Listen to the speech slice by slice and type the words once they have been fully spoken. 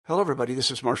Hello, everybody. This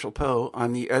is Marshall Poe.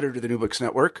 I'm the editor of the New Books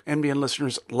Network. NBN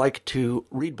listeners like to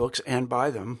read books and buy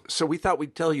them. So we thought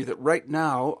we'd tell you that right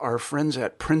now, our friends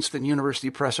at Princeton University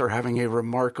Press are having a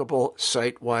remarkable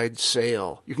site-wide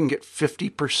sale. You can get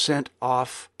 50%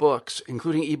 off books,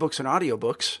 including ebooks and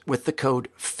audiobooks, with the code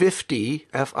 50,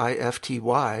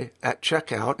 F-I-F-T-Y, at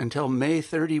checkout until May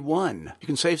 31. You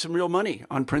can save some real money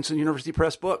on Princeton University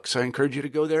Press books. I encourage you to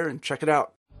go there and check it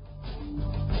out.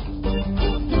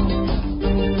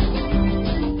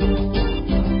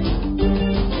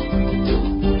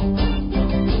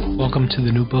 Welcome to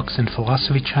the New Books and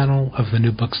Philosophy channel of the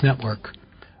New Books Network.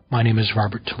 My name is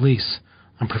Robert Talisse.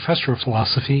 I'm professor of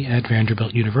philosophy at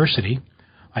Vanderbilt University.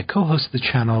 I co-host the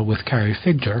channel with Carrie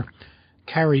Figdor.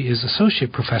 Carrie is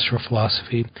associate professor of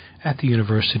philosophy at the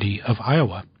University of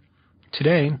Iowa.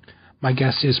 Today, my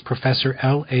guest is Professor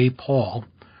L.A. Paul.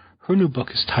 Her new book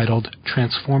is titled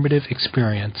Transformative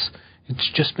Experience. It's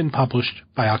just been published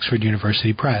by Oxford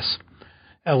University Press.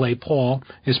 L.A. Paul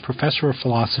is professor of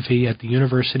philosophy at the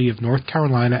University of North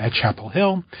Carolina at Chapel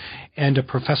Hill and a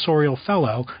professorial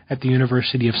fellow at the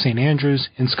University of St. Andrews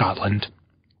in Scotland.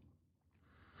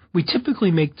 We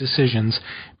typically make decisions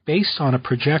based on a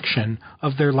projection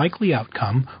of their likely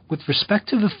outcome with respect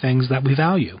to the things that we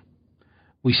value.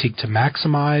 We seek to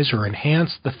maximize or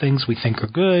enhance the things we think are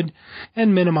good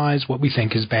and minimize what we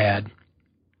think is bad.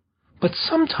 But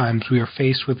sometimes we are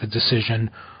faced with a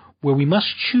decision where we must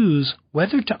choose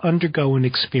whether to undergo an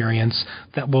experience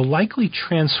that will likely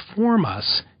transform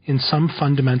us in some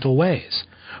fundamental ways,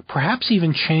 perhaps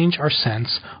even change our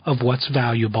sense of what's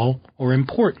valuable or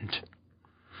important.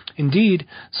 Indeed,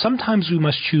 sometimes we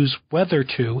must choose whether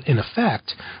to, in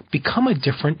effect, become a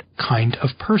different kind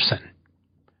of person.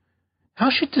 How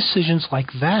should decisions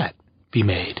like that be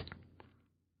made?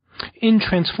 In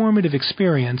Transformative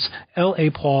Experience, L.A.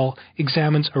 Paul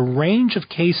examines a range of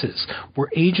cases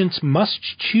where agents must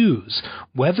choose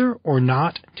whether or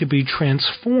not to be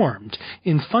transformed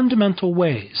in fundamental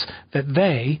ways that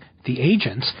they, the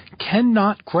agents,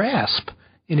 cannot grasp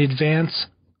in advance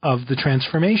of the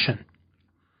transformation.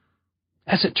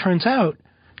 As it turns out,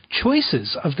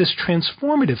 choices of this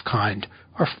transformative kind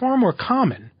are far more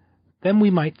common than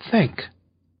we might think.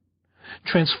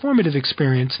 Transformative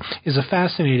Experience is a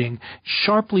fascinating,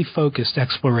 sharply focused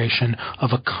exploration of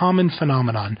a common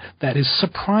phenomenon that is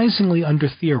surprisingly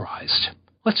under-theorized.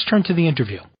 Let's turn to the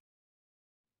interview.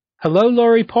 Hello,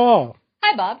 Laurie Paul.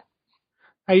 Hi, Bob.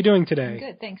 How are you doing today? I'm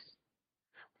good, thanks.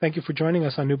 Thank you for joining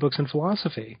us on New Books and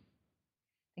Philosophy.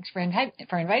 Thanks for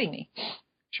inviting me.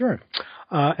 Sure.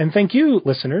 And thank you,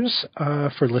 listeners,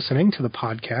 for listening to the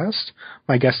podcast.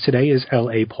 My guest today is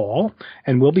L.A. Paul,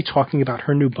 and we'll be talking about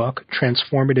her new book,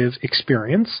 Transformative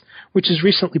Experience, which is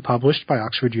recently published by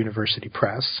Oxford University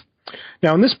Press.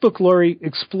 Now, in this book, Laurie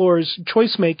explores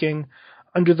choice-making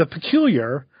under the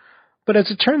peculiar, but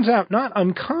as it turns out, not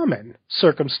uncommon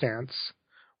circumstance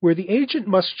where the agent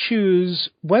must choose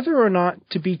whether or not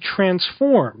to be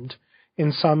transformed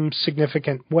in some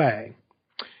significant way.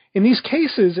 In these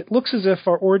cases, it looks as if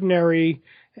our ordinary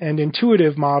and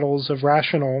intuitive models of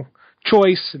rational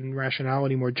choice and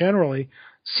rationality more generally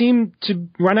seem to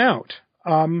run out.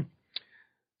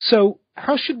 So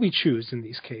how should we choose in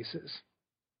these cases?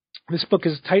 This book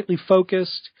is tightly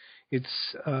focused.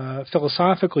 It's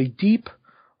philosophically deep,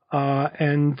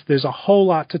 and there's a whole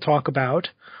lot to talk about.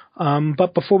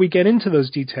 But before we get into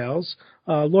those details,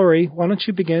 Laurie, why don't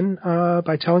you begin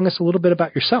by telling us a little bit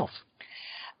about yourself?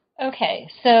 Okay,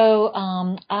 so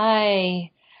I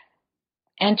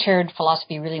entered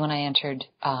philosophy really when I entered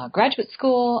graduate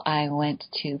school. I went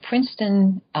to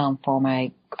Princeton for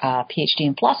my PhD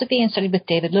in philosophy and studied with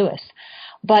David Lewis.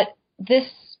 But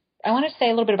I want to say a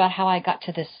little bit about how I got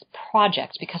to this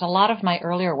project, because a lot of my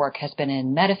earlier work has been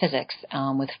in metaphysics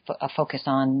with a focus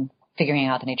on figuring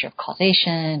out the nature of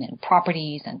causation and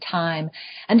properties and time.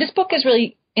 And this book is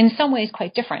really, in some ways,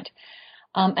 quite different.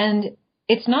 And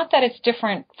it's not that it's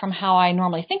different from how I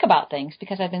normally think about things,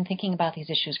 because I've been thinking about these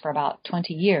issues for about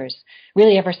 20 years,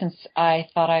 really ever since I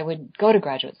thought I would go to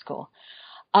graduate school.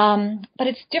 But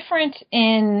it's different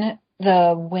in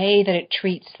the way that it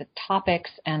treats the topics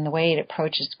and the way it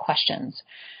approaches questions.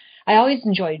 I always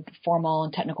enjoyed formal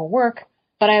and technical work,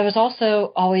 but I was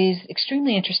also always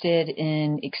extremely interested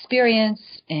in experience,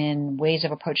 in ways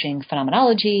of approaching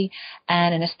phenomenology,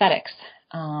 and in aesthetics.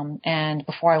 And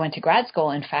before I went to grad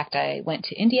school, in fact, I went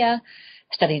to India,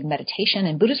 studied meditation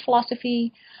and Buddhist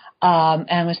philosophy,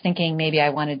 and was thinking maybe I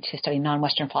wanted to study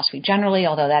non-Western philosophy generally,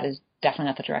 although that is definitely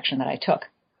not the direction that I took.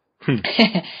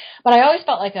 But I always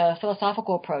felt like a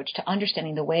philosophical approach to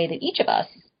understanding the way that each of us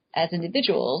as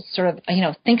individuals sort of,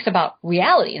 thinks about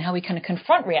reality and how we kind of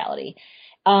confront reality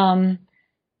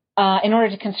in order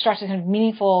to construct a kind of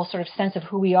meaningful sort of sense of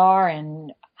who we are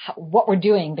and what we're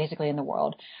doing basically in the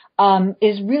world,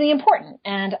 is really important.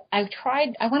 And I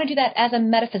want to do that as a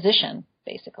metaphysician,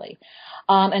 basically.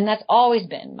 And that's always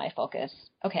been my focus.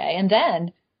 Okay. And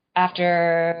then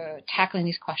after tackling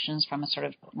these questions from a sort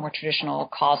of more traditional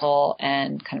causal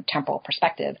and kind of temporal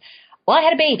perspective, well, I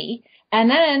had a baby. And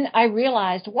then I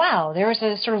realized, wow, there was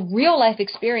a sort of real life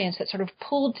experience that sort of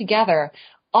pulled together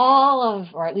all of,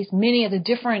 or at least many of the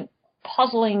different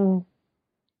puzzling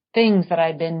things that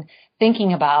I'd been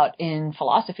thinking about in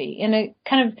philosophy in a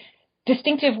kind of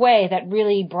distinctive way that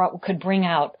really could bring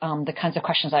out the kinds of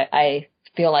questions I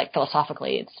feel like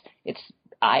philosophically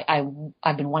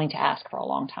I've been wanting to ask for a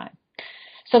long time.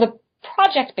 So the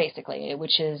project basically,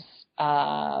 which is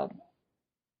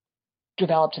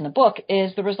developed in the book,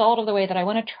 is the result of the way that I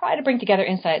want to try to bring together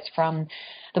insights from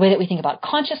the way that we think about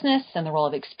consciousness and the role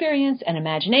of experience and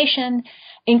imagination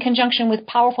in conjunction with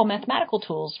powerful mathematical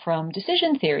tools from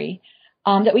decision theory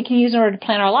that we can use in order to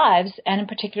plan our lives and in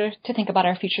particular to think about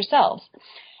our future selves.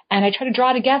 And I try to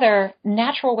draw together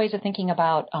natural ways of thinking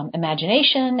about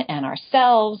imagination and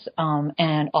ourselves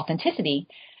and authenticity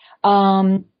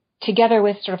together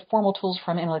with sort of formal tools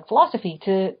from analytic philosophy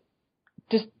to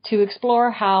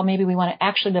explore how maybe we want to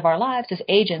actually live our lives as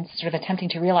agents, sort of attempting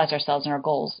to realize ourselves and our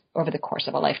goals over the course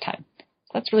of a lifetime.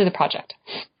 So that's really the project.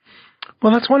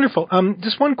 Well, that's wonderful.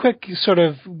 Just one quick sort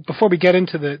of, before we get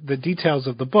into the details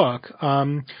of the book,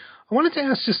 I wanted to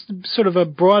ask just sort of a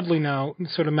broadly now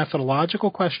sort of methodological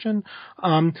question.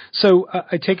 So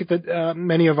I take it that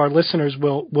many of our listeners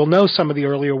will know some of the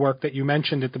earlier work that you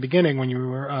mentioned at the beginning when you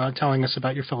were telling us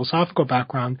about your philosophical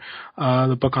background,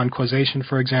 the book on causation,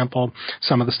 for example,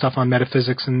 some of the stuff on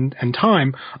metaphysics and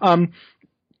time.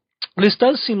 This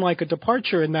does seem like a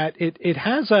departure in that it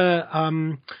has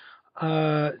a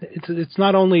it's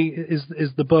not only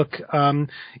is the book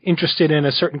interested in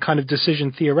a certain kind of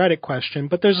decision theoretic question,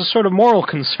 but there's a sort of moral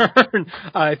concern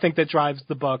I think that drives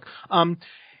the book.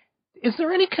 Is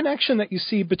there any connection that you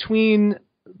see between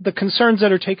the concerns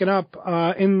that are taken up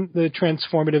in the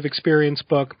Transformative Experience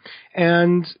book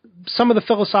and some of the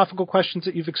philosophical questions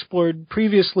that you've explored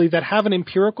previously that have an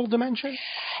empirical dimension?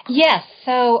 Yes.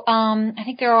 So I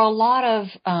think there are a lot of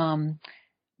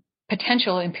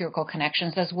potential empirical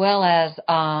connections, as well as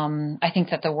I think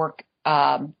that the work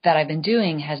that I've been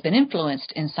doing has been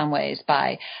influenced in some ways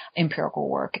by empirical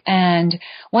work. And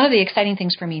one of the exciting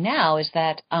things for me now is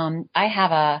that I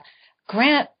have a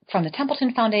grant from the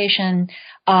Templeton Foundation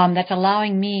that's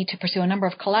allowing me to pursue a number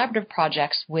of collaborative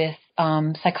projects with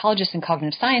psychologists and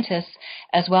cognitive scientists,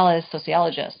 as well as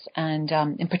sociologists. And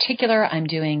in particular, I'm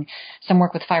doing some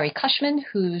work with Fiery Cushman,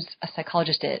 who's a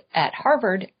psychologist at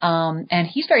Harvard, and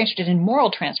he's very interested in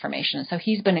moral transformation. So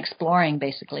he's been exploring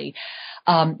basically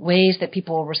ways that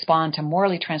people respond to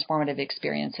morally transformative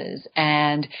experiences.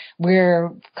 And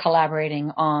we're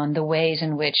collaborating on the ways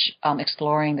in which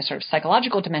exploring the sort of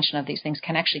psychological dimension of these things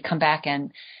can actually come back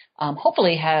and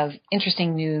hopefully have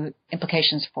interesting new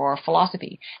implications for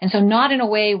philosophy. And so not in a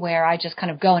way where I just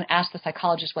kind of go and ask the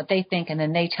psychologists what they think and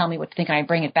then they tell me what to think and I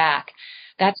bring it back.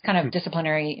 That's kind of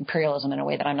disciplinary imperialism in a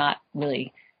way that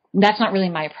that's not really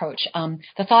my approach.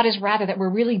 The thought is rather that we're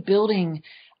really building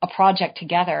a project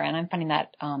together, and I'm finding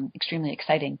that extremely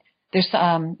exciting. There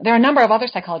are a number of other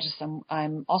psychologists.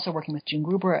 I'm also working with June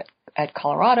Gruber at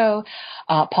Colorado,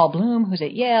 Paul Bloom, who's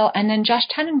at Yale, and then Josh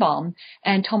Tenenbaum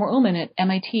and Tomer Ullman at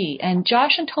MIT. And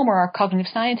Josh and Tomer are cognitive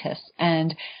scientists,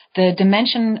 and the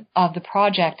dimension of the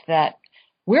project that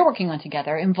we're working on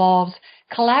together involves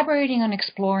collaborating on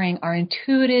exploring our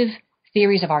intuitive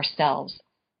theories of ourselves.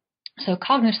 So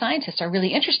cognitive scientists are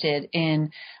really interested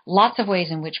in lots of ways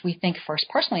in which we think first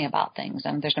personally about things.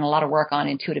 And there's been a lot of work on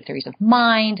intuitive theories of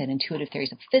mind and intuitive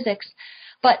theories of physics.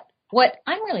 But what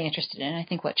I'm really interested in, and I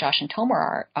think what Josh and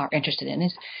Tomer are interested in,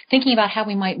 is thinking about how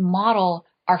we might model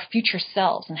our future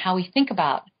selves and how we think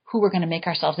about who we're going to make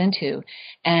ourselves into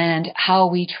and how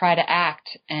we try to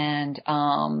act and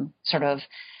sort of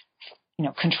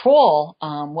control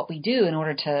what we do in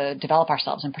order to develop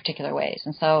ourselves in particular ways.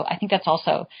 And so I think that's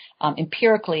also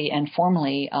empirically and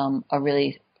formally a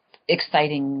really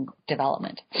exciting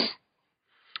development.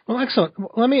 Well, excellent.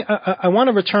 I want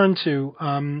to return to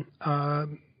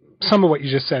some of what you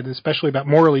just said, especially about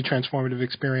morally transformative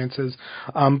experiences.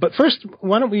 But first,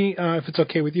 why don't we, if it's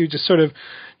okay with you, just sort of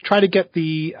try to get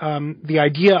the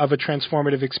idea of a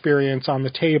transformative experience on the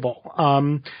table.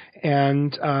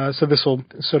 So this will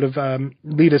sort of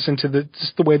lead us into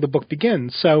just the way the book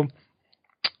begins. So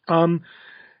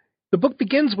the book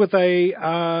begins with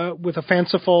a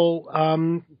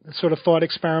fanciful sort of thought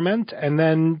experiment, and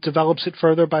then develops it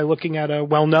further by looking at a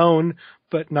well-known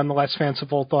but nonetheless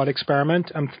fanciful thought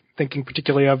experiment. I'm thinking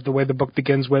particularly of the way the book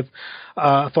begins with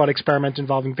a thought experiment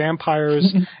involving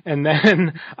vampires, and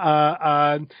then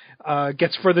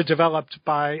gets further developed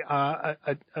by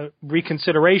a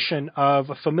reconsideration of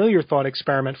a familiar thought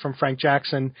experiment from Frank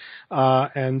Jackson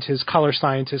and his color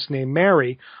scientist named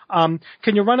Mary. Can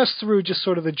you run us through just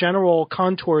sort of the general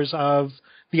contours of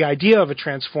the idea of a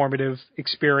transformative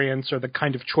experience or the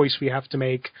kind of choice we have to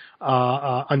make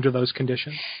under those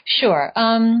conditions? Sure.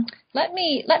 Let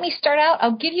me start out.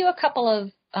 I'll give you a couple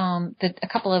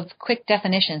of quick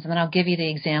definitions, and then I'll give you the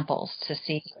examples to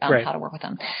see how to work with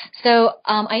them. So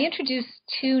I introduced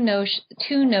two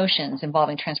notions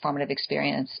involving transformative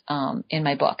experience in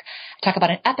my book. I talk about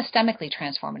an epistemically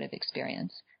transformative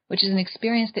experience, which is an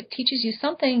experience that teaches you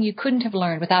something you couldn't have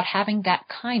learned without having that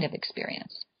kind of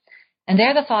experience. And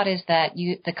there the thought is that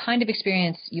the kind of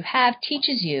experience you have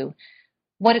teaches you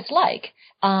what it's like,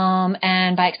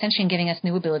 and by extension giving us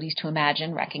new abilities to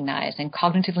imagine, recognize, and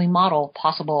cognitively model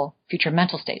possible future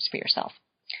mental states for yourself.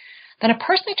 Then a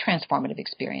personally transformative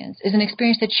experience is an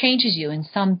experience that changes you in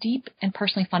some deep and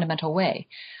personally fundamental way,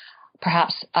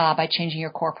 perhaps by changing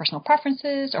your core personal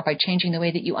preferences or by changing the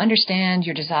way that you understand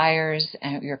your desires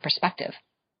and your perspective.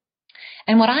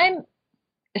 And what I'm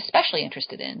especially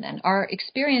interested in then are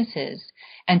experiences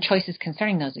and choices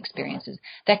concerning those experiences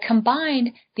that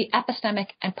combine the epistemic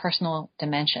and personal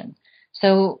dimension.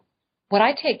 So what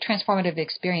I take transformative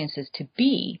experiences to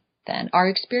be then are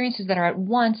experiences that are at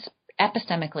once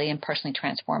epistemically and personally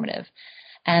transformative.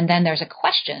 And then there's a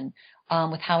question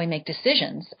with how we make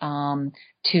decisions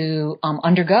to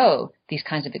undergo these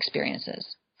kinds of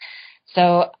experiences.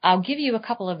 So I'll give you a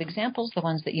couple of examples, the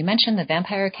ones that you mentioned, the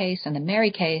vampire case and the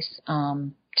Mary case,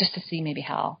 just to see maybe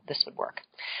how this would work.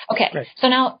 Okay, Great. So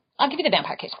now I'll give you the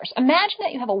vampire case first. Imagine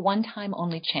that you have a one-time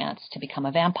only chance to become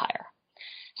a vampire.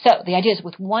 So the idea is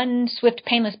with one swift,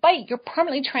 painless bite, you're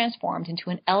permanently transformed into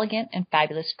an elegant and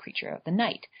fabulous creature of the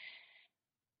night.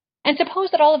 And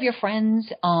suppose that all of your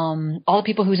friends, all the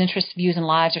people whose interests, views, and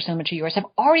lives are similar to yours, have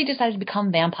already decided to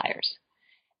become vampires.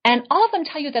 And all of them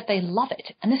tell you that they love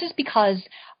it. And this is because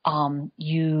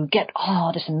you get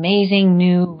this amazing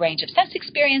new range of sense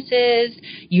experiences.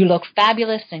 You look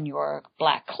fabulous in your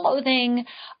black clothing.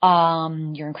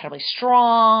 You're incredibly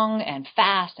strong and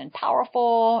fast and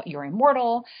powerful. You're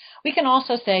immortal. We can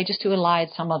also say, just to allay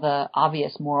some of the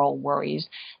obvious moral worries,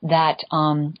 that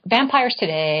vampires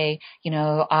today,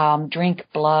 drink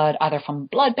blood either from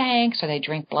blood banks or they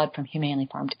drink blood from humanely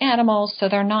farmed animals. So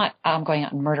they're not going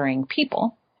out and murdering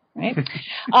people. Right?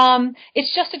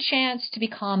 It's just a chance to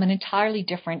become an entirely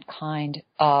different kind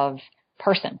of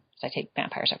person. So I take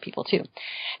vampires are people too.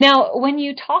 Now, when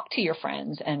you talk to your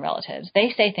friends and relatives,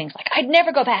 they say things like, I'd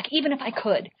never go back, even if I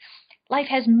could. Life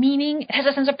has meaning. It has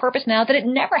a sense of purpose now that it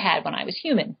never had when I was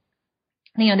human.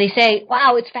 They say,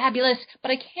 wow, it's fabulous,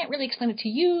 but I can't really explain it to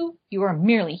you. You are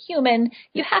merely human.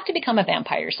 You have to become a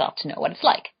vampire yourself to know what it's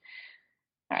like.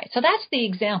 All right, so that's the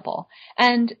example.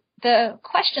 And the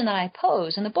question that I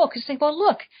pose in the book is to say, well,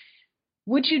 look,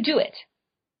 would you do it?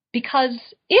 Because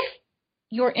if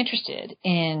you're interested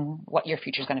in what your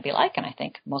future is going to be like, and I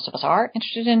think most of us are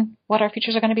interested in what our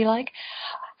futures are going to be like,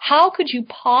 how could you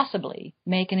possibly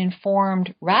make an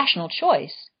informed, rational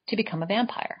choice to become a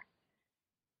vampire?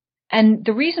 And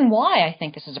the reason why I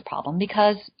think this is a problem,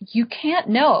 because you can't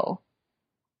know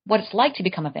what it's like to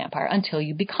become a vampire until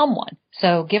you become one.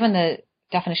 So given the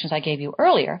definitions I gave you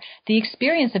earlier, the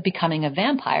experience of becoming a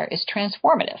vampire is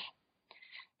transformative.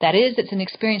 That is, it's an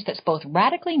experience that's both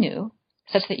radically new,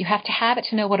 such that you have to have it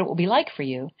to know what it will be like for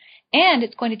you, and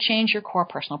it's going to change your core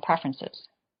personal preferences.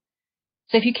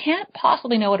 So if you can't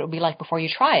possibly know what it would be like before you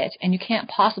try it, and you can't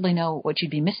possibly know what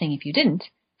you'd be missing if you didn't,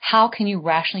 how can you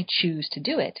rationally choose to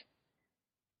do it?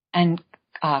 And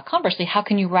conversely, how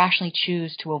can you rationally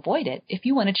choose to avoid it if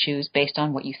you want to choose based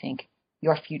on what you think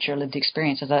your future lived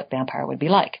experience as a vampire would be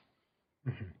like?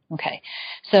 Mm-hmm. Okay.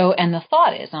 So, and the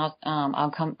thought is, and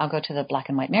I'll go to the Black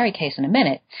and White Mary case in a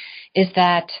minute, is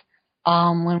that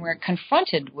when we're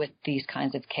confronted with these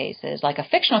kinds of cases, like a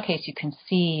fictional case, you can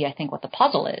see, I think, what the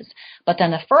puzzle is. But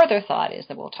then the further thought is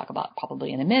that we'll talk about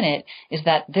probably in a minute, is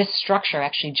that this structure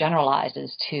actually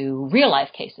generalizes to real life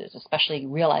cases, especially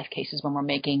real life cases when we're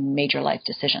making major life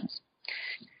decisions.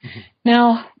 Mm-hmm.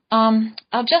 Now,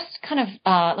 I'll just kind of,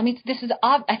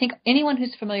 I think anyone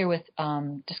who's familiar with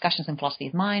discussions in philosophy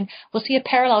of mind will see a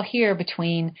parallel here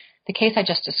between the case I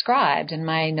just described and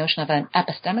my notion of an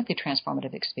epistemically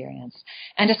transformative experience,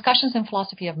 and discussions in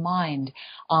philosophy of mind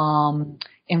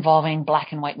involving Black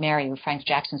and White Mary, Frank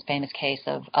Jackson's famous case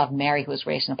of Mary who was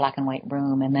raised in a black and white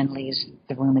room and then leaves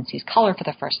the room and sees color for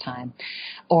the first time,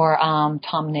 or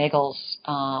Tom Nagel's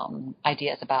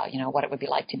ideas about, what it would be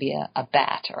like to be a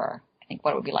bat, or I think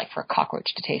what it would be like for a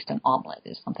cockroach to taste an omelet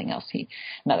is something else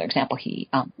another example he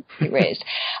raised.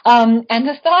 And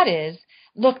the thought is,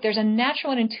 look, there's a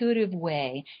natural and intuitive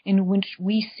way in which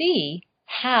we see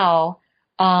how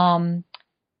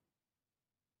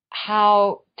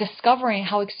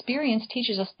experience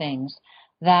teaches us things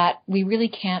that we really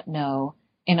can't know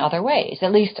in other ways,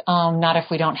 at least not if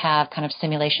we don't have kind of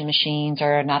simulation machines,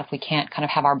 or not if we can't kind of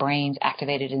have our brains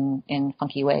activated in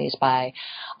funky ways by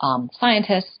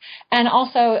scientists. And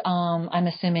also, I'm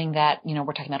assuming that,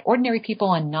 we're talking about ordinary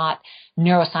people and not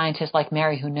neuroscientists like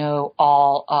Mary who know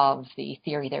all of the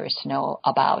theory there is to know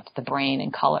about the brain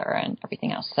and color and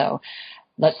everything else. So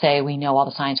let's say we know all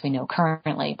the science we know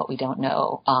currently, but we don't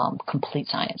know complete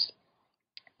science.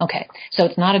 Okay, so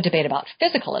it's not a debate about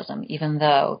physicalism, even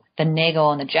though the Nagel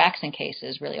and the Jackson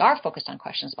cases really are focused on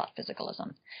questions about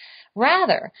physicalism.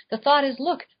 Rather, the thought is,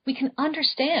 look, we can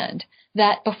understand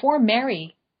that before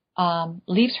Mary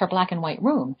leaves her black and white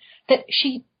room, that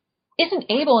she isn't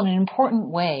able in an important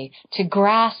way to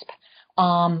grasp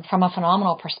from a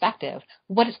phenomenal perspective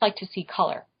what it's like to see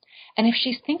color. And if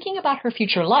she's thinking about her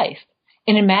future life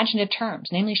in imaginative terms,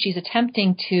 namely she's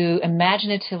attempting to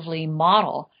imaginatively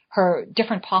model her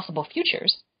different possible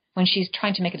futures when she's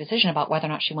trying to make a decision about whether or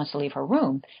not she wants to leave her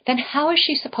room, then how is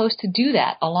she supposed to do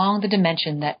that along the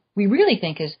dimension that we really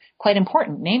think is quite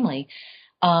important, namely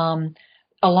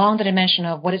along the dimension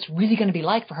of what it's really going to be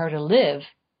like for her to live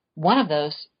one of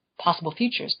those possible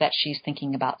futures that she's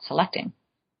thinking about selecting.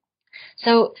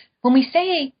 So when we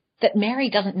say that Mary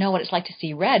doesn't know what it's like to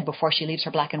see red before she leaves her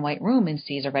black and white room and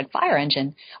sees a red fire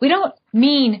engine, we don't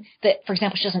mean that, for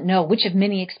example, she doesn't know which of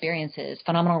many experiences,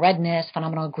 phenomenal redness,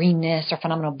 phenomenal greenness, or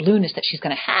phenomenal blueness, that she's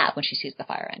going to have when she sees the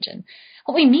fire engine.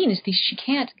 What we mean is she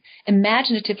can't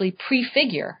imaginatively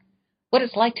prefigure what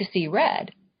it's like to see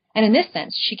red. And in this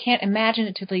sense, she can't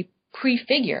imaginatively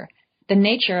prefigure the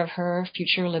nature of her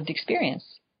future lived experience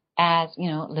as,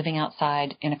 living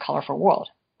outside in a colorful world.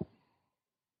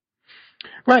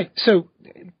 Right. So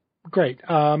great.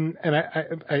 And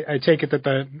I take it that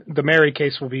the Mary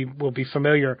case will be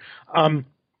familiar.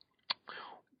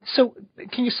 So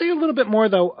can you say a little bit more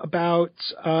though about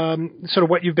sort of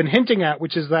what you've been hinting at,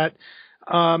 which is that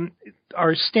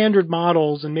our standard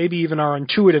models and maybe even our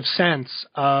intuitive sense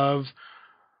of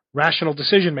rational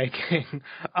decision making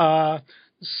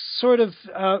sort of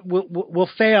will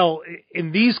fail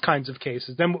in these kinds of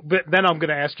cases. Then I'm going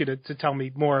to ask you to tell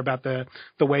me more about the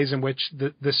ways in which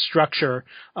the structure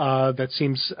that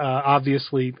seems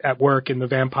obviously at work in the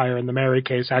vampire and the Mary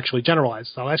case actually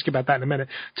generalizes. I'll ask you about that in a minute.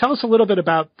 Tell us a little bit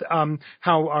about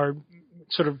how our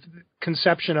sort of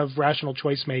conception of rational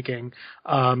choice making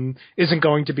isn't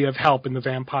going to be of help in the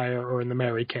vampire or in the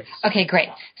Mary case. Okay, great.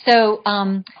 So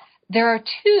there are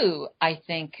two, I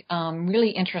think, really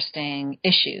interesting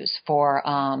issues for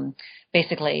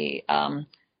basically a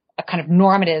kind of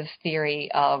normative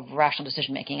theory of rational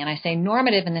decision-making. And I say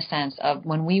normative in the sense of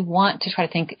when we want to try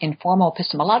to think in formal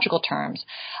epistemological terms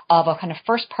of a kind of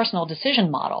first-personal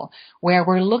decision model where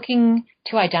we're looking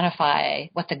to identify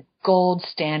what the gold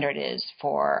standard is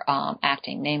for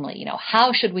acting, namely,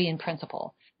 how should we in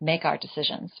principle make our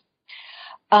decisions?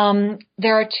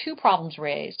 There are two problems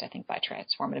raised, I think, by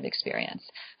transformative experience.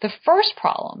 The first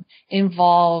problem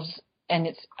involves, and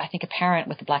it's, I think, apparent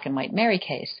with the Black and White Mary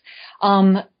case,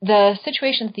 the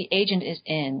situation that the agent is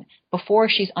in before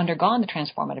she's undergone the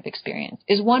transformative experience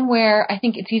is one where I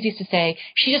think it's easiest to say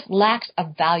she just lacks a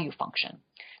value function.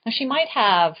 Now, she might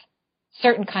have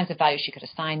certain kinds of values she could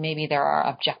assign. Maybe there are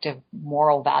objective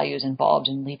moral values involved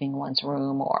in leaving one's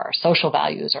room or social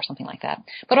values or something like that.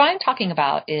 But what I'm talking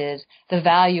about is the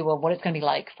value of what it's going to be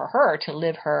like for her to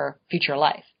live her future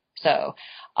life. So,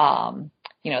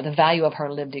 the value of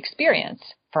her lived experience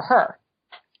for her.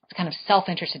 It's a kind of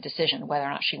self-interested decision whether or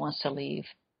not she wants to leave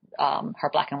her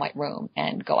black and white room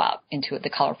and go out into the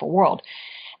colorful world.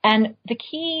 And the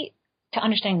key to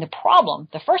understanding the problem,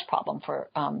 the first problem for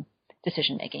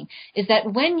decision-making, is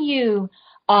that when you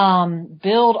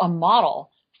build a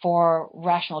model for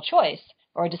rational choice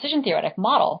or a decision-theoretic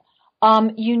model,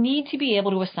 you need to be able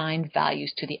to assign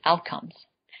values to the outcomes.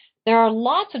 There are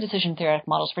lots of decision-theoretic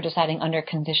models for deciding under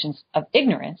conditions of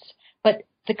ignorance, but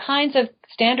the kinds of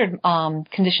standard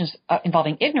conditions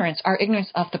involving ignorance are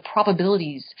ignorance of the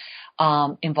probabilities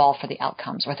involved for the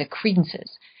outcomes or the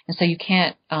credences. And so you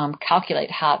can't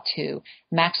calculate how to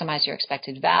maximize your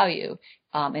expected value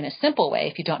in a simple way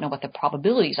if you don't know what the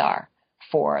probabilities are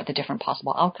for the different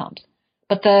possible outcomes.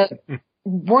 But the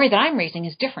worry that I'm raising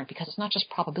is different because it's not just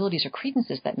probabilities or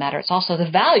credences that matter. It's also the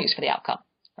values for the outcome,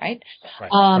 right?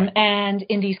 Right. And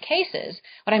in these cases,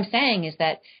 what I'm saying is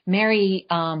that Mary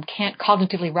can't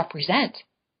cognitively represent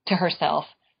to herself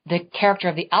the character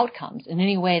of the outcomes in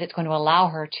any way that's going to allow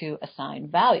her to assign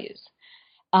values.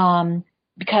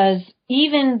 Because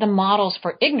even the models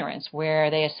for ignorance, where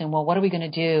they assume, well, what are we going to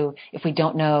do if we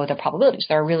don't know the probabilities?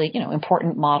 There are really,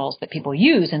 important models that people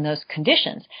use in those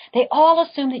conditions. They all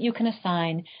assume that you can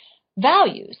assign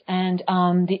values, and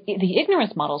the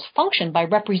ignorance models function by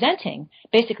representing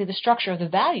basically the structure of the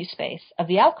value space of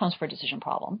the outcomes for a decision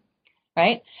problem,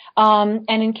 right? And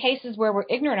in cases where we're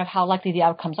ignorant of how likely the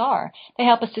outcomes are, they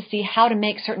help us to see how to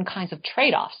make certain kinds of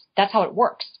trade-offs. That's how it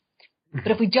works.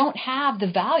 But if we don't have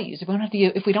the values,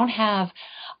 if we don't have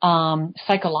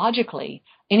psychologically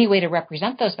any way to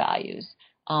represent those values,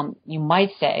 you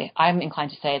might say, I'm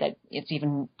inclined to say that it's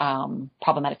even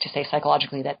problematic to say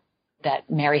psychologically that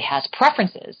Mary has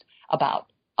preferences about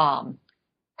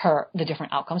the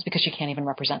different outcomes because she can't even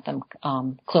represent them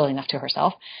clearly enough to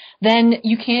herself. Then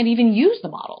you can't even use the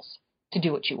models to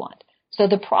do what you want. So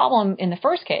the problem in the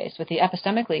first case with the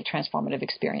epistemically transformative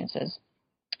experiences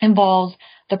involves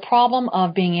the problem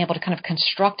of being able to kind of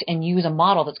construct and use a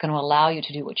model that's going to allow you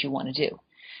to do what you want to do.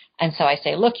 And so I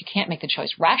say, look, you can't make the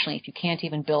choice rationally if you can't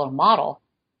even build a model,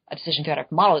 a decision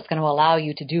theoretic model that's going to allow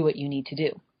you to do what you need to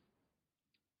do.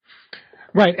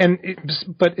 Right,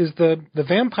 but is the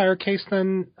vampire case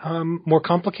then more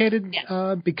complicated?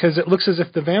 Yes. Because it looks as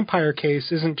if the vampire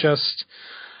case isn't just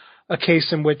a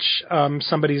case in which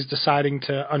somebody's deciding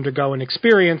to undergo an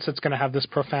experience that's going to have this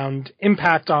profound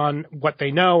impact on what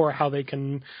they know or how they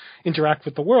can interact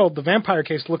with the world. The vampire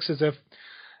case looks as if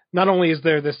not only is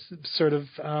there this sort of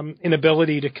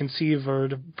inability to conceive or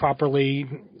to properly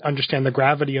understand the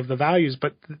gravity of the values,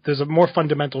 but there's a more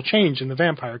fundamental change in the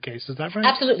vampire case. Is that right?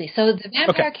 Absolutely. So the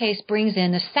vampire case brings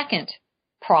in the second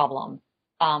problem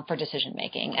for decision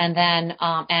making, and then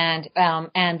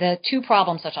and the two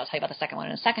problems. Which I'll tell you about the second one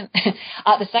in a second.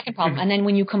 The second problem, and then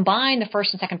when you combine the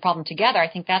first and second problem together, I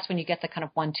think that's when you get the kind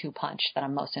of 1-2 punch that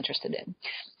I'm most interested in.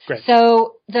 Great.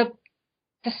 So the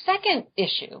second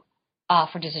issue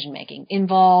for decision making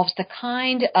involves the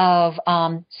kind of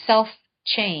self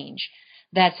change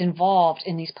that's involved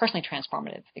in these personally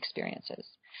transformative experiences.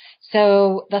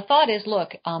 So the thought is,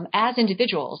 look, as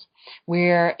individuals,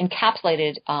 we're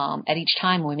encapsulated at each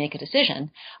time when we make a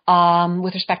decision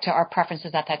with respect to our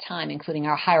preferences at that time, including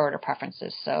our higher order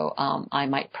preferences. So I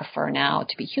might prefer now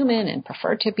to be human and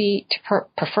prefer to be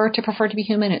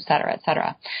human, et cetera, et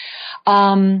cetera.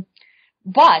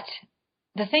 But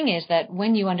the thing is that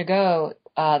when you undergo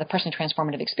the personally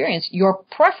transformative experience, your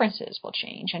preferences will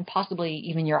change, and possibly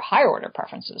even your higher order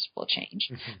preferences will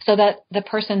change, so that the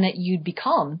person that you'd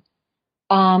become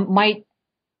might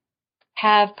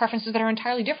have preferences that are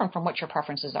entirely different from what your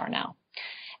preferences are now.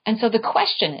 And so the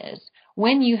question is,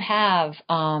 when you have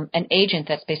an agent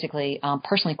that's basically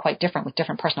personally quite different with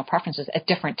different personal preferences at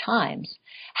different times,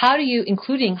 how do you,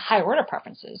 including higher order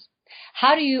preferences,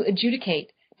 how do you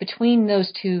adjudicate between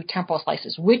those two temporal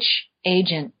slices, which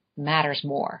agent matters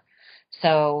more?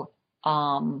 So,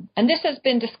 and this has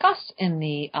been discussed in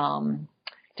the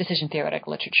decision theoretic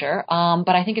literature,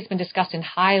 but I think it's been discussed in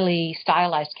highly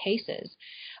stylized cases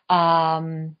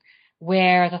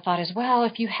where the thought is, well,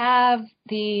 if you have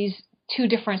these two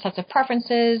different sets of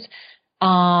preferences,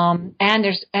 the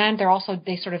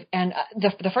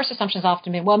first assumption is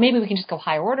often been, well, maybe we can just go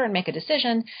higher order and make a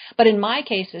the my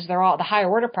cases, the higher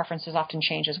order preferences often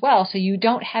change as well, so you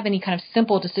don't have any kind of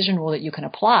simple decision rule that you can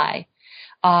apply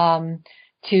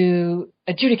to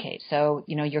adjudicate. So,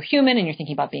 you're human and you're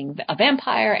thinking about being a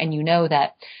vampire, and you know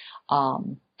that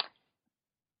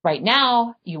right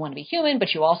now you want to be human,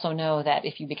 but you also know that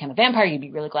if you became a vampire, you'd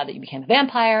be really glad that you became a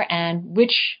vampire, and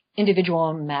which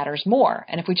individual matters more.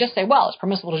 And if we just say, well, it's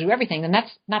permissible to do everything, then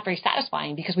that's not very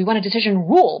satisfying, because we want a decision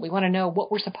rule. We want to know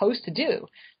what we're supposed to do,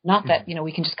 not that,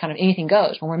 we can just kind of anything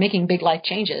goes. When we're making big life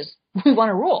changes, we want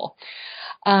a rule.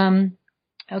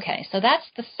 Okay, so that's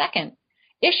the second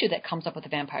issue that comes up with the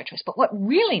vampire choice. But what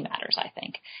really matters, I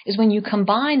think, is when you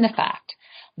combine the fact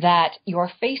that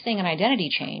you're facing an identity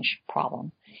change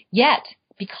problem, yet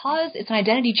because it's an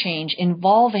identity change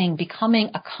involving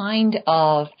becoming a kind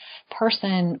of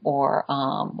person or,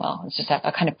 it's just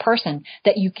a kind of person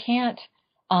that you can't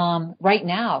right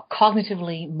now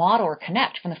cognitively model or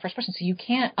connect from the first person. So you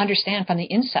can't understand from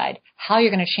the inside how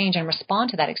you're going to change and respond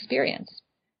to that experience,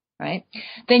 right?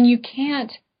 Then you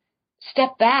can't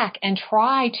step back and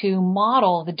try to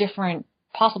model the different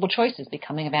possible choices,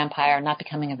 becoming a vampire, not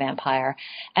becoming a vampire,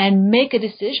 and make a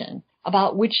decision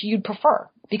about which you'd prefer,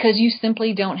 because you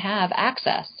simply don't have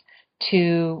access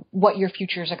to what your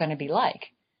futures are going to be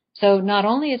like. So not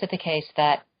only is it the case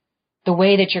that the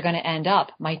way that you're going to end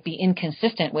up might be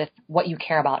inconsistent with what you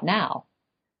care about now,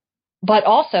 but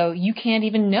also you can't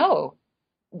even know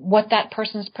what that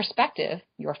person's perspective,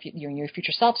 your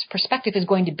future self's perspective, is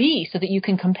going to be, so that you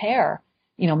can compare,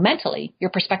 mentally, your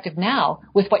perspective now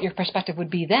with what your perspective would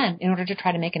be then, in order to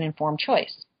try to make an informed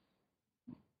choice.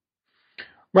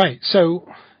 Right. So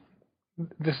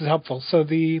this is helpful. So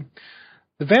the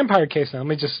vampire case, now, let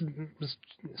me just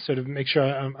sort of make sure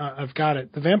I've got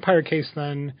it. The vampire case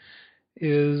then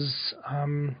is,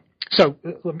 so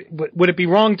would it be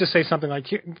wrong to say something like,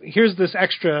 here's this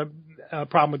extra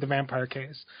problem with the vampire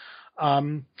case.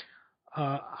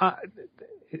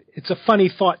 It's a funny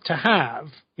thought to have.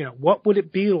 What would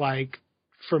it be like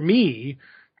for me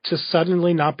to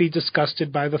suddenly not be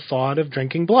disgusted by the thought of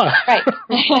drinking blood? Right.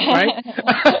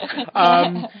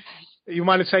 Right? You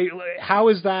might say, how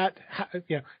is that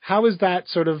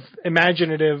sort of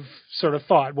imaginative sort of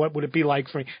thought? What would it be like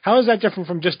for me? How is that different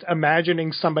from just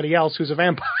imagining somebody else who's a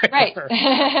vampire? Right.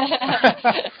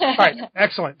 Right.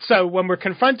 Excellent. So when we're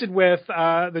confronted with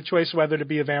the choice whether to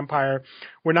be a vampire,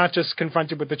 we're not just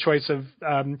confronted with the choice of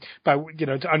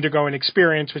to undergo an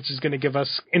experience which is going to give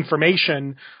us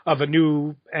information of a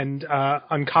new and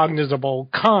uncognizable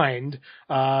kind,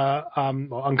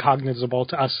 uncognizable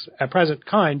to us at present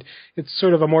kind. It's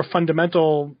sort of a more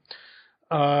fundamental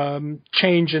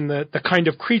change in the kind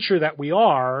of creature that we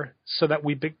are, so that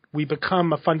we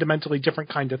become a fundamentally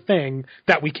different kind of thing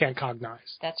that we can't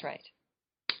cognize. That's right.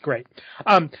 Great.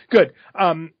 Good.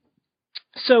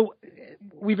 So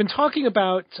we've been talking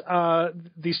about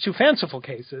these two fanciful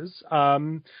cases,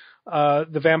 the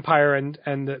vampire and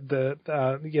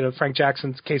the Frank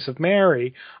Jackson's case of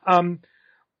Mary.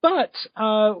 But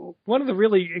one of the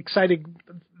really exciting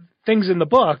things in the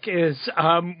book is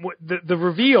the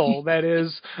reveal that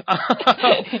is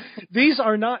these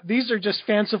are just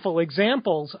fanciful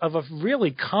examples of a really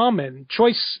common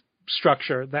choice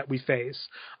structure that we face.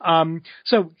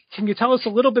 So can you tell us a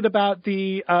little bit about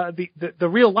the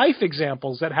real life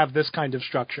examples that have this kind of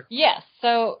structure? Yes.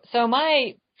 So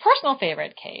my personal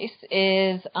favorite case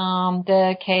is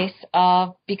the case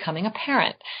of becoming a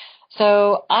parent.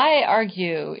 So I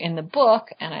argue in the book,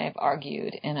 and I've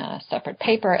argued in a separate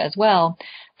paper as well,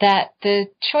 that the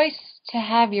choice to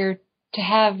have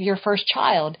your first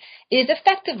child is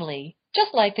effectively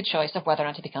just like the choice of whether or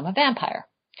not to become a vampire.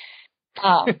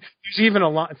 There's even a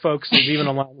lot, folks. There's even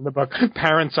a lot in the book.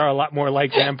 Parents are a lot more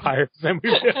like vampires than we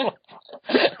realize.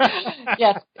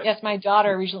 Yes. My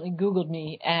daughter recently Googled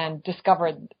me and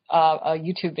discovered a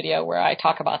YouTube video where I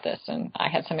talk about this, and I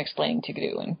had some explaining to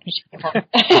do.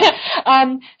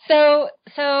 And so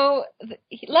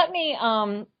let me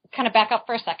kind of back up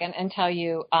for a second and tell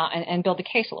you and build the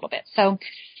case a little bit. So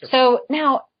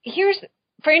now here's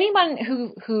for anyone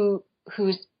who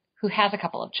has a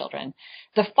couple of children,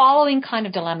 the following kind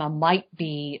of dilemma might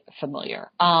be familiar.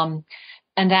 And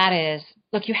that is,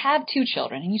 look, you have two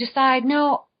children and you decide,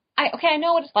 I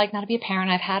know what it's like not to be a parent.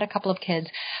 I've had a couple of kids,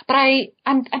 but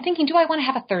I'm thinking, do I want to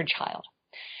have a third child?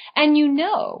 And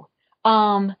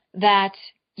that,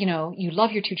 you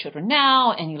love your two children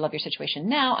now and you love your situation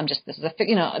now. This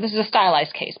is a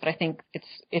stylized case, but I think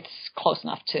it's close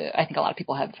enough to, I think a lot of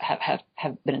people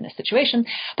have been in this situation,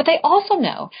 but they also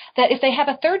know that if they have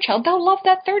a third child, they'll love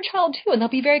that third child too. And they'll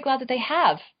be very glad that they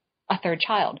have a third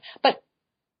child. But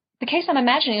the case I'm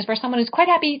imagining is where someone is quite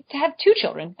happy to have two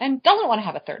children and doesn't want to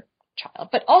have a third child,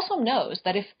 but also knows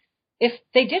that if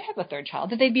they did have a third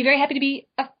child, that they'd be very happy to be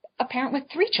a parent with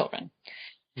three children.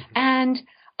 Mm-hmm. And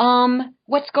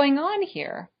what's going on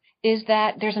here is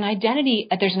that there's an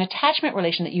attachment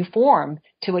relation that you form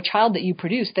to a child that you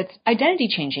produce that's identity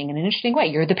changing in an interesting way.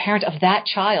 You're the parent of that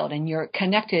child and you're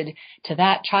connected to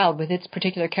that child with its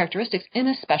particular characteristics in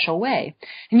a special way.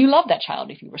 And you love that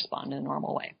child if you respond in a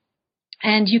normal way.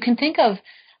 And you can think of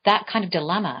that kind of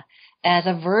dilemma as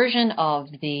a version of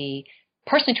the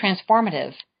personally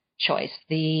transformative choice,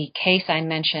 the case I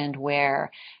mentioned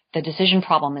where the decision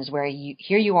problem is where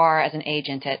here you are as an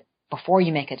agent before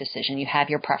you make a decision, you have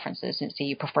your preferences and so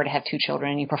you prefer to have two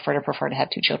children and you prefer to have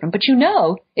two children. But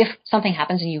if something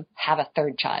happens and you have a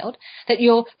third child, that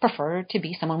you'll prefer to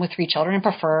be someone with three children and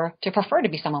prefer to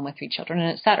be someone with three children,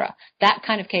 and et cetera. That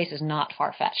kind of case is not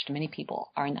far-fetched. Many people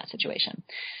are in that situation.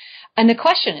 And the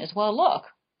question is, well, look,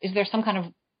 is there some kind of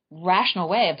rational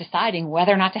way of deciding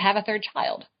whether or not to have a third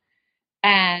child?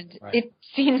 And it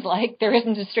seems like there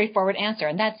isn't a straightforward answer.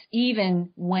 And that's even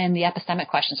when the epistemic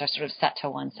questions are sort of set to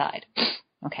one side.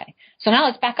 Okay. So now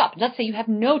let's back up. Let's say you have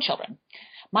no children.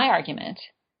 My argument,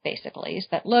 basically, is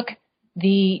that, look,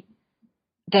 the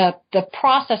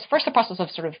process of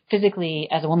sort of physically,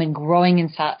 as a woman, growing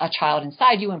inside a child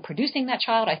inside you and producing that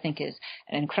child, I think is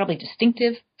an incredibly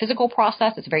distinctive physical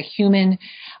process. It's a very human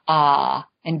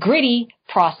and gritty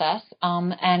process,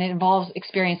 and it involves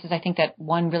experiences, I think, that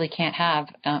one really can't have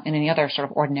in any other sort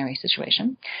of ordinary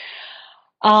situation.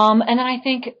 And then I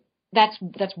think that's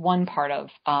one part of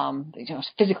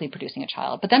physically producing a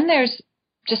child. But then there's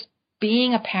just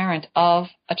being a parent of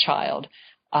a child.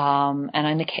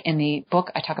 And in the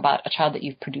book, I talk about a child that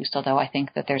you've produced, although I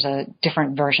think that there's a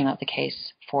different version of the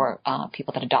case for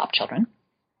people that adopt children.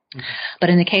 Mm-hmm. But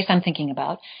in the case I'm thinking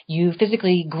about, you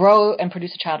physically grow and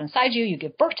produce a child inside you, you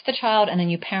give birth to the child, and then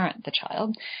you parent the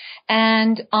child.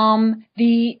 And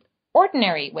the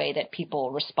ordinary way that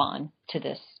people respond to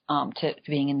this, to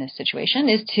being in this situation,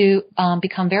 is to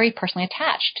become very personally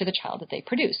attached to the child that they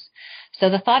produce. So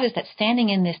the thought is that standing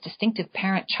in this distinctive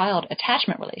parent-child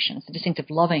attachment relation, it's a distinctive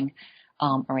loving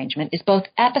arrangement, is both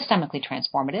epistemically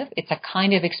transformative. It's a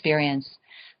kind of experience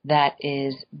that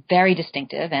is very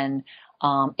distinctive and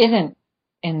isn't,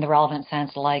 in the relevant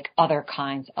sense, like other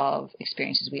kinds of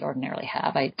experiences we ordinarily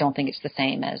have. I don't think it's the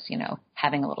same as,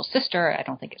 having a little sister. I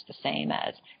don't think it's the same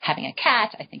as having a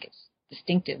cat. I think it's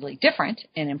distinctively different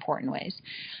in important ways.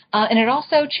 And it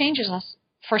also changes us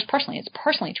first personally. It's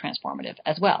personally transformative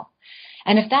as well.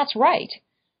 And if that's right,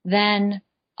 then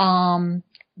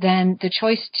the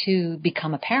choice to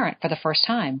become a parent for the first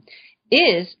time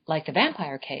is, like the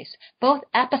vampire case, both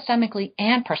epistemically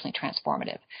and personally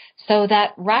transformative. So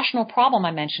that rational problem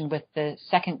I mentioned with the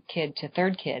second kid to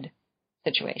third kid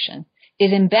situation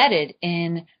is embedded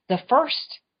in the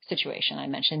first situation I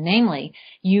mentioned. Namely,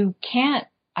 you can't,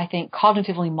 I think,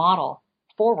 cognitively model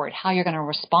forward how you're going to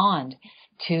respond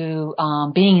to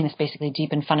being in this basically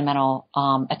deep and fundamental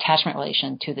attachment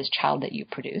relation to this child that you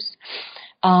produce.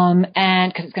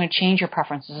 And because it's going to change your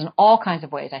preferences in all kinds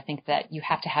of ways. I think that you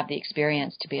have to have the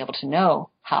experience to be able to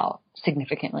know how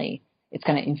significantly it's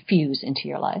going to infuse into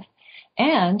your life.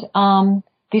 And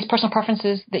these personal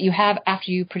preferences that you have after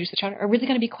you produce the child are really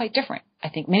going to be quite different. I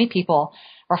think many people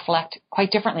reflect quite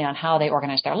differently on how they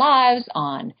organize their lives,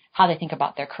 on how they think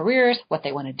about their careers, what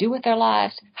they want to do with their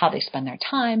lives, how they spend their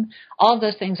time. All of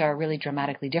those things are really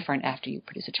dramatically different after you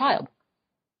produce a child.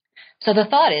 So the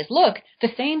thought is, look, the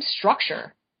same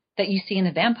structure that you see in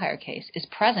the vampire case is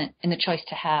present in the choice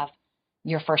to have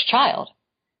your first child.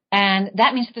 And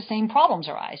that means that the same problems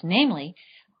arise. Namely,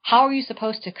 how are you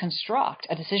supposed to construct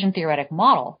a decision theoretic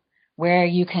model where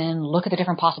you can look at the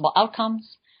different possible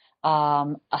outcomes,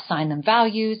 assign them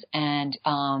values, and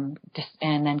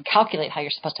then calculate how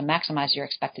you're supposed to maximize your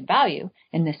expected value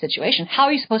in this situation? How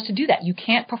are you supposed to do that? You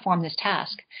can't perform this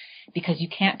task because you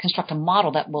can't construct a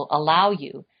model that will allow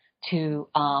you to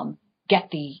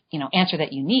get the answer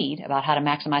that you need about how to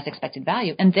maximize expected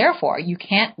value. And therefore, you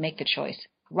can't make the choice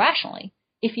rationally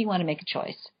if you want to make a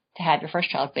choice to have your first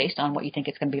child based on what you think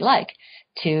it's going to be like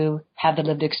to have the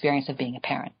lived experience of being a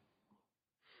parent.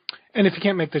 And if you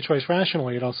can't make the choice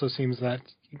rationally, it also seems that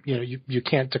you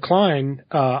can't decline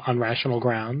on rational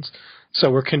grounds. So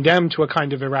we're condemned to a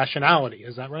kind of irrationality.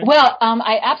 Is that right? Well,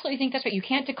 I absolutely think that's right. You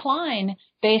can't decline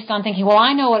based on thinking, well,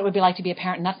 I know what it would be like to be a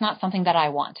parent, and that's not something that I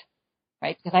want.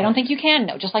 Right? Because I don't think you can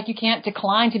know. Just like you can't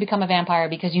decline to become a vampire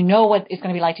because you know what it's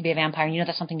going to be like to be a vampire and you know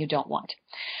that's something you don't want.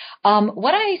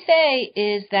 What I say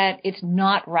is that it's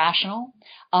not rational.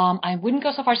 I wouldn't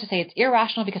go so far as to say it's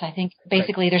irrational because I think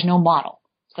basically there's no model.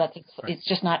 So it's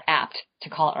just not apt to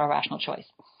call it a rational choice.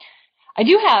 I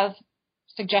do have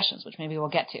suggestions, which maybe we'll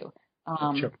get to.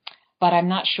 Sure. But I'm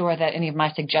not sure that any of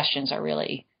my suggestions are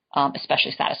really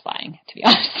especially satisfying, to be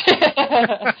honest.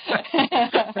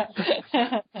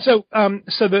 So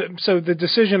the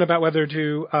decision about whether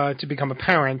to become a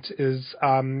parent is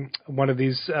one of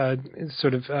these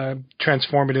sort of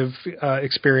transformative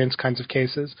experience kinds of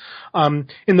cases.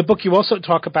 In the book, you also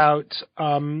talk about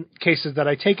cases that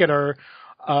I take it are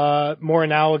more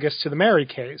analogous to the Mary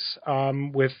case,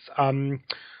 with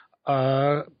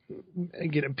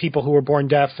people who were born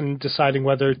deaf and deciding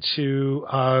whether to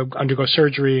undergo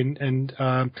surgery and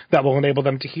that will enable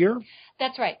them to hear.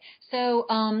 That's right. So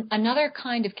another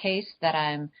kind of case that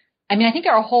I think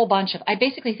there are a whole bunch of, I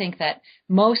basically think that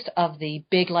most of the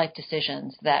big life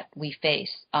decisions that we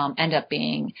face end up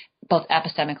being both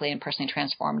epistemically and personally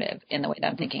transformative in the way that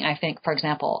I'm thinking. I think, for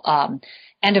example,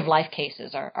 end-of-life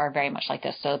cases are very much like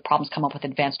this. So problems come up with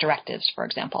advanced directives, for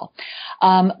example.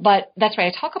 But that's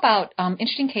right. I talk about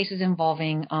interesting cases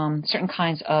involving certain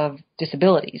kinds of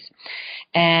disabilities.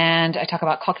 And I talk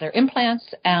about cochlear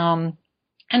implants.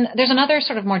 And there's another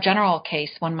sort of more general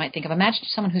case one might think of. Imagine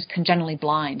someone who's congenitally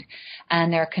blind,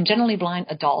 and they're a congenitally blind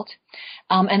adult,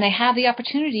 and they have the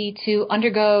opportunity to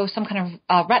undergo some kind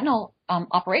of retinal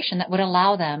operation that would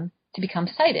allow them to become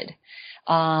sighted.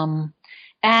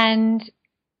 And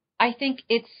I think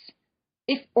if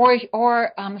we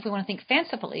want to think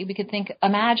fancifully, we could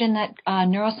imagine that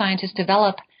neuroscientists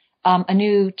develop a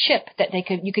new chip that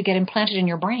you could get implanted in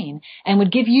your brain and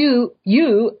would give you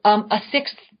a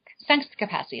sixth sense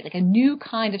capacity, like a new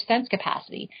kind of sense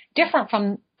capacity, different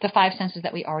from the 5 senses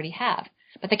that we already have.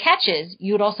 But the catch is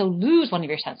you would also lose one of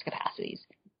your sense capacities.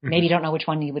 Mm-hmm. Maybe you don't know which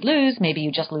one you would lose. Maybe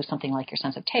you just lose something like your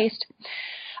sense of taste.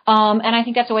 And I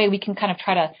think that's a way we can kind of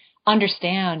try to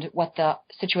understand what the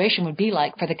situation would be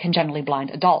like for the congenitally blind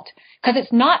adult. Because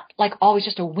it's not like always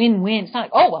just a win-win. It's not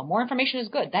like, oh, well, more information is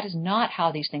good. That is not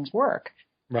how these things work.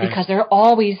 Right. Because there are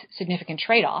always significant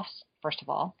trade-offs, first of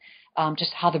all.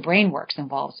 Just how the brain works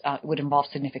would involve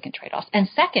significant trade-offs. And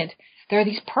second, there are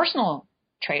these personal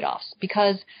trade-offs,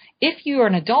 because if you are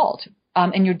an adult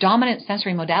and your dominant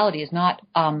sensory modality is not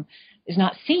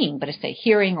seeing, but is, say,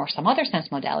 hearing or some other sense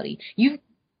modality, you've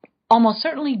almost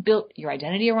certainly built your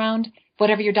identity around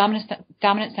whatever your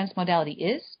dominant sense modality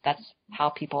is. That's how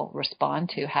people respond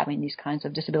to having these kinds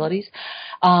of disabilities.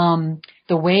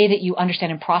 The way that you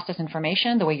understand and process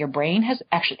information, the way your brain has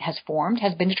formed,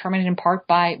 has been determined in part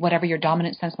by whatever your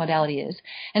dominant sense modality is.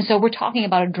 And so we're talking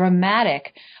about a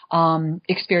dramatic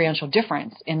experiential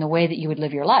difference in the way that you would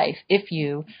live your life if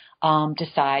you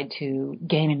decide to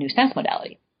gain a new sense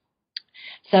modality.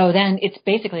 So then it's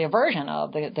basically a version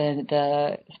of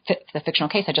the fictional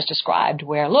case I just described,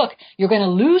 where, look, you're going to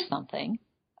lose something,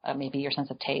 maybe your sense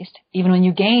of taste, even when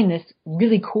you gain this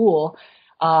really cool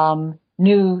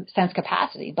new sense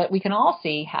capacity. But we can all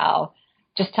see how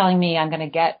just telling me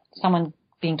someone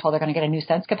being told they're going to get a new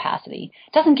sense capacity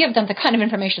doesn't give them the kind of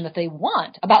information that they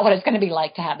want about what it's going to be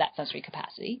like to have that sensory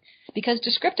capacity, because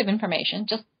descriptive information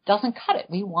just doesn't cut it.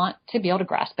 We want to be able to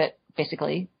grasp it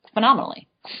basically phenomenally.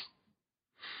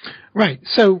 Right.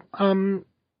 So,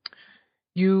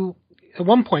 you at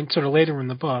one point, sort of later in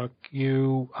the book,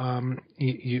 you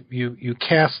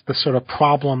cast the sort of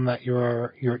problem that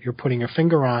you're putting your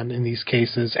finger on in these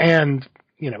cases, and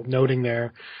noting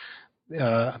their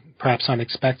perhaps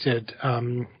unexpected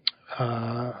how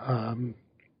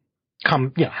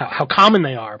common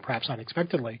they are, perhaps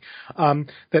unexpectedly,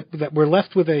 that we're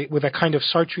left with a kind of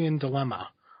Sartrean dilemma.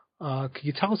 Could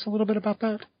you tell us a little bit about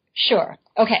that? Sure.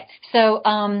 Okay. So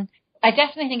I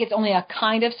definitely think it's only a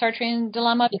kind of Sartrean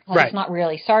dilemma, because It's not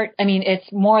really Sartre. I mean, it's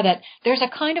more that there's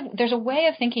a way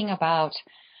of thinking about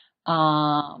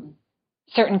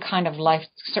certain kinds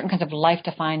of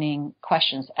life-defining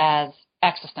questions as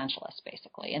existentialists,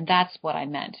 basically, and that's what I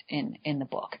meant in the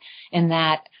book. In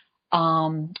that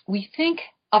we think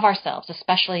of ourselves,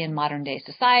 especially in modern day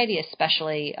society,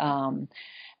 especially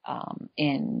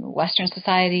in Western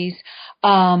societies,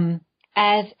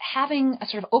 as having a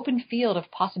sort of open field of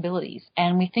possibilities.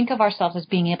 And we think of ourselves as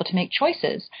being able to make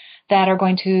choices that are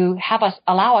going to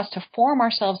allow us to form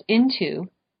ourselves into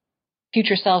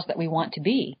future selves that we want to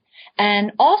be.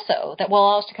 And also that will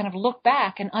allow us to kind of look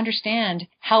back and understand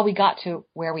how we got to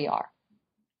where we are.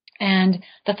 And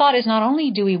the thought is, not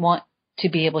only do we want to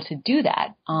be able to do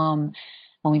that when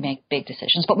we make big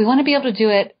decisions, but we want to be able to do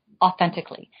it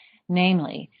authentically.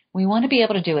 Namely, we want to be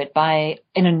able to do it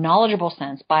in a knowledgeable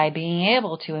sense, by being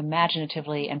able to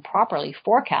imaginatively and properly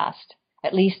forecast,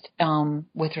 at least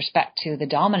with respect to the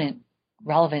dominant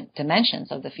relevant dimensions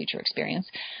of the future experience,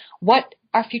 what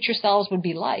our future selves would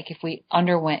be like if we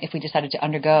decided to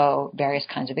undergo various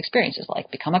kinds of experiences,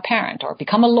 like become a parent, or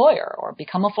become a lawyer, or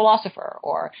become a philosopher,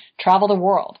 or travel the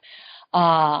world.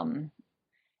 And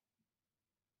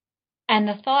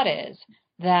the thought is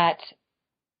that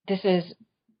this is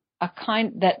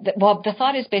the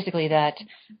thought is basically that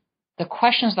the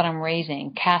questions that I'm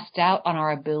raising cast doubt on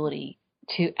our ability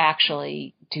to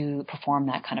actually perform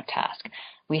that kind of task.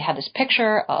 We have this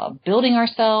picture of building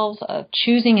ourselves, of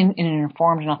choosing in an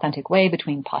informed and authentic way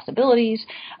between possibilities,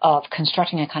 of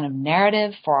constructing a kind of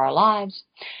narrative for our lives.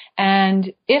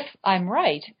 And if I'm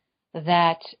right,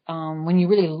 that when you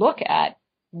really look at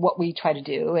what we try to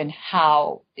do and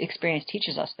how experience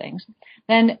teaches us things,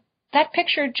 then that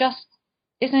picture just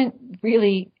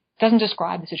doesn't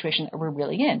describe the situation that we're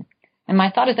really in. And my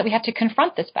thought is that we have to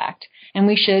confront this fact, and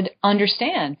we should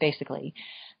understand, basically,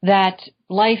 that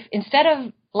life, instead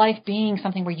of life being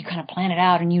something where you kind of plan it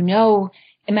out and you know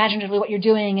imaginatively what you're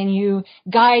doing and you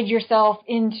guide yourself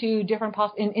into different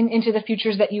into the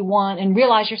futures that you want and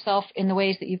realize yourself in the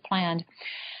ways that you've planned,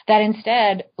 that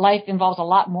instead life involves a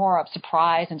lot more of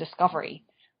surprise and discovery,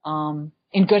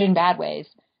 in good and bad ways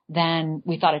than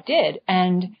we thought it did.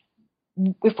 And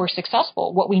if we're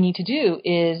successful, what we need to do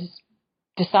is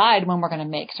decide when we're going to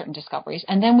make certain discoveries,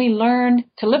 and then we learn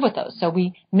to live with those. So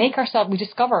we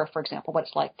discover, for example, what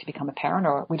it's like to become a parent,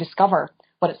 or we discover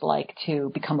what it's like to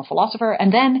become a philosopher,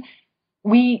 and then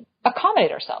we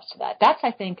accommodate ourselves to that. That's,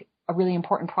 I think, a really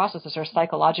important process, is sort of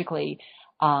psychologically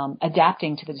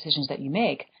adapting to the decisions that you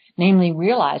make, namely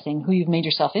realizing who you've made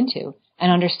yourself into and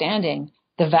understanding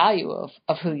the value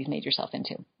of who you've made yourself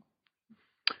into.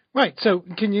 Right. So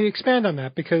can you expand on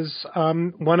that? Because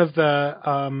one of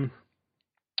the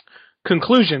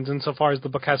conclusions, insofar as the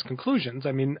book has conclusions,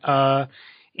 I mean,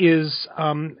 is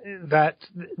that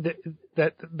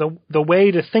the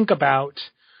way to think about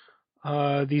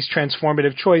these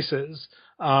transformative choices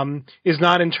is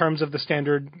not in terms of the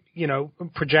standard,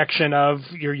 projection of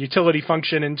your utility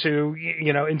function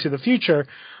into the future,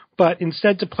 but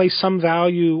instead to place some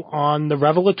value on the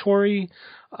revelatory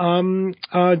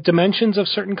dimensions of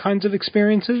certain kinds of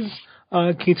experiences.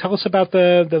 Can you tell us about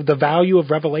the value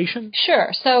of revelation? Sure.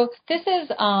 So this is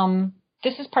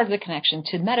part of the connection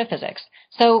to metaphysics.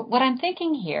 So what I'm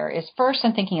thinking here is, first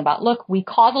I'm thinking about, look, we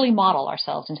causally model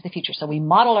ourselves into the future. So we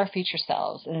model our future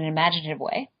selves in an imaginative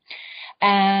way.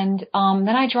 And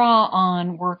then I draw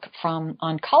on work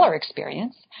on color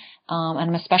experience. And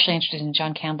I'm especially interested in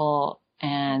John Campbell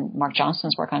and Mark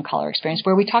Johnston's work on color experience,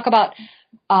 where we talk about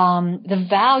the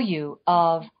value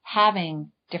of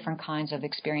having different kinds of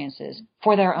experiences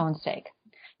for their own sake.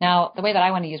 Now, the way that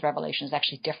I want to use revelation is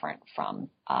actually different from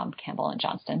Campbell and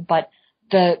Johnston, but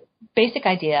the basic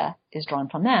idea is drawn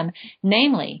from them,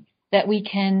 namely that we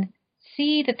can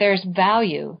see that there's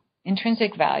value,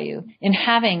 intrinsic value, in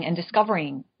having and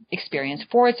discovering experience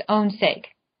for its own sake.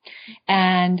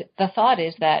 And the thought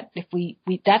is that if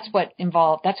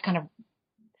that's kind of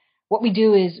what we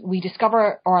do, is we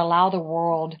discover or allow the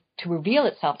world to reveal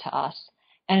itself to us.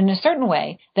 And in a certain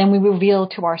way, then we reveal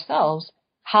to ourselves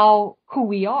who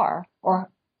we are, or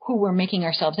who we're making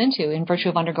ourselves into in virtue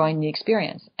of undergoing the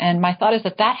experience. And my thought is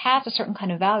that has a certain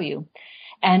kind of value.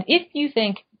 And if you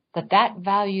think that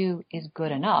value is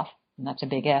good enough, and that's a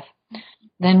big if,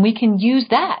 then we can use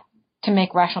that to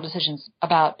make rational decisions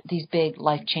about these big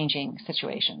life-changing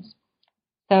situations.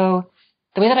 So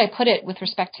the way that I put it with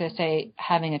respect to, say,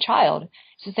 having a child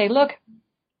is to say, look,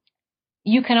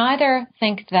 you can either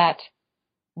think that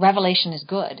revelation is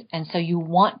good, and so you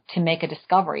want to make a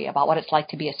discovery about what it's like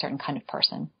to be a certain kind of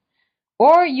person,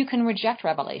 or you can reject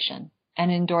revelation and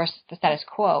endorse the status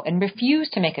quo and refuse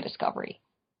to make a discovery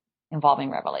involving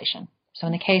revelation. So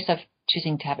in the case of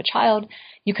choosing to have a child,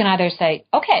 you can either say,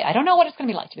 okay, I don't know what it's going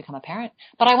to be like to become a parent,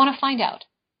 but I want to find out.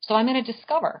 So I'm going to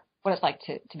discover what it's like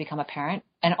to become a parent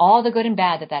and all the good and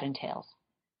bad that entails.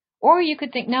 Or you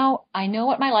could think, no, I know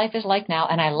what my life is like now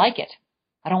and I like it.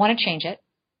 I don't want to change it.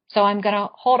 So I'm going to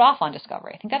hold off on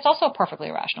discovery. I think that's also perfectly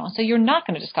rational. And so you're not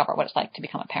going to discover what it's like to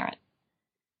become a parent.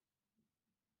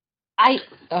 I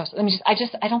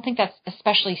don't think that's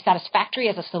especially satisfactory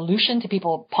as a solution to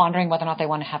people pondering whether or not they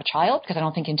want to have a child, because I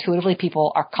don't think intuitively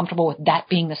people are comfortable with that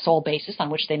being the sole basis on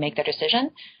which they make their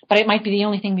decision. But it might be the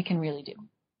only thing we can really do.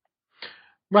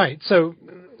 Right. So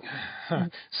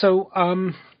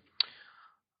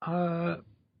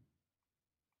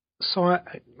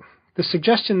the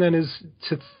suggestion then is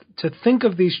to think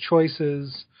of these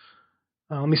choices.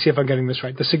 Let me see if I'm getting this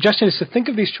right. The suggestion is to think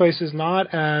of these choices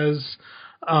not as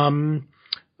an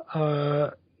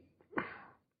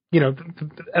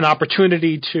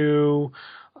opportunity to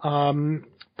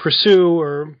pursue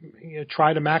or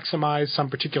try to maximize some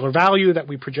particular value that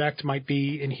we project might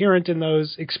be inherent in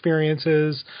those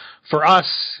experiences for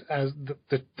us as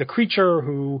the creature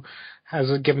who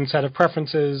has a given set of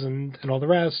preferences and all the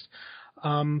rest,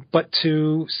 but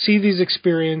to see these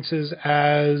experiences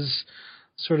as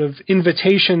sort of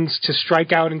invitations to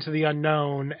strike out into the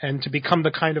unknown and to become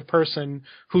the kind of person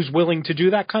who's willing to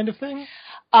do that kind of thing?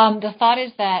 The thought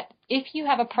is that if you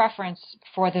have a preference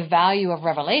for the value of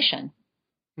revelation,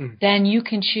 then you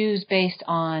can choose based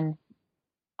on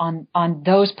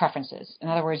those preferences. In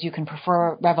other words, you can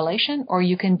prefer revelation or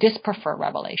you can disprefer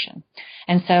revelation.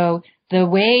 And so the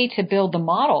way to build the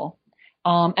model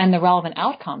and the relevant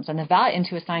outcomes and and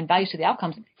to assign values to the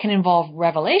outcomes can involve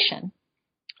revelation,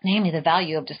 namely the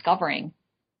value of discovering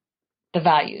the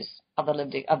values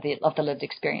of the lived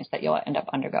experience that you'll end up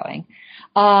undergoing,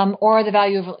 or the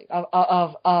value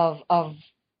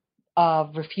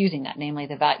of refusing that, namely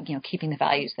keeping the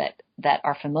values that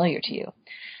are familiar to you.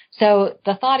 So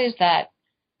the thought is that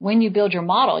when you build your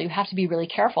model, you have to be really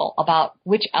careful about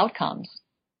which outcomes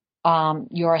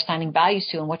you're assigning values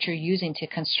to and what you're using to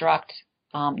construct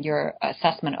your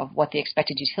assessment of what the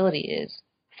expected utility is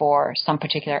for some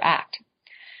particular act.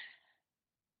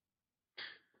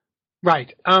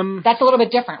 Right. That's a little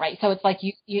bit different, right? So it's like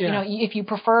you know, if you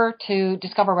prefer to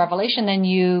discover revelation, then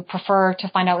you prefer to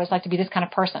find out what it's like to be this kind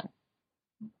of person.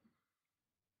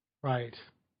 Right.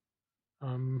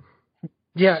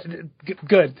 Yeah,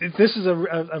 good. This is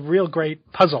a real great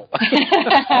puzzle.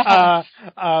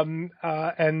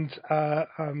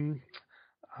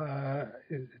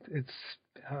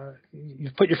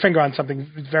 You've put your finger on something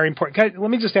very important. Let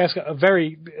me just ask a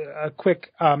very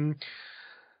quick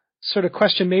sort of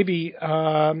question, maybe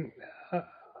about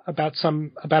a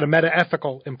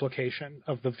meta-ethical implication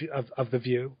of the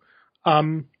view.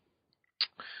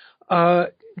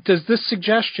 Does this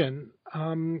suggestion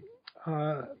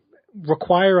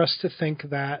require us to think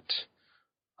that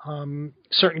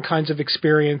certain kinds of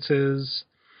experiences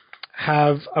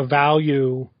have a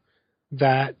value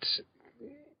that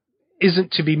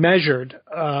isn't to be measured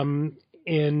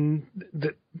in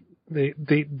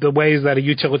the ways that a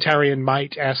utilitarian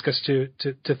might ask us to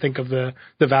think of the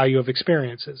value of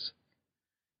experiences?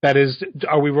 That is,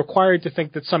 are we required to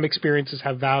think that some experiences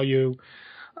have value?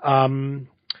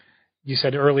 You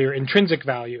said earlier intrinsic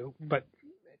value, but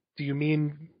do you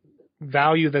mean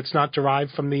value that's not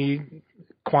derived from the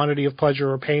quantity of pleasure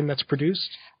or pain that's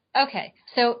produced? Okay,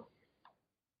 so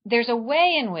there's a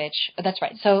way in which, that's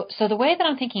right. So the way that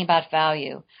I'm thinking about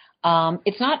value,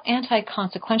 it's not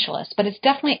anti-consequentialist, but it's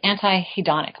definitely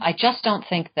anti-hedonic. I just don't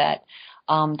think that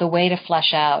the way to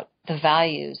flesh out the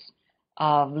values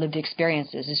of lived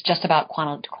experiences is just about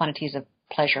quantities of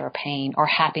pleasure or pain or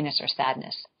happiness or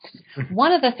sadness.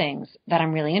 One of the things that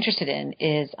I'm really interested in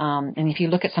is, and if you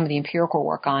look at some of the empirical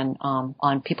work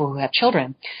on people who have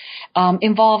children,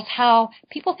 involves how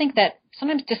people think that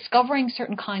sometimes discovering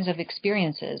certain kinds of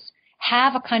experiences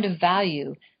have a kind of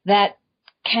value that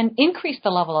can increase the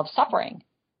level of suffering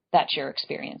that you're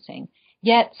experiencing,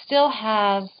 yet still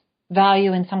has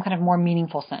value in some kind of more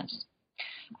meaningful sense.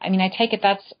 I mean, I take it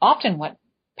that's often what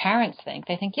parents think.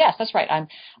 They think, yes, that's right.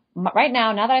 Right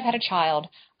now that I've had a child,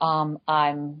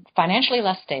 I'm financially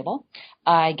less stable.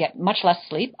 I get much less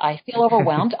sleep. I feel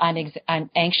overwhelmed. I'm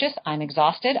anxious. I'm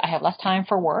exhausted. I have less time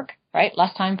for work, right?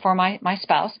 Less time for my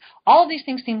spouse. All of these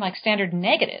things seem like standard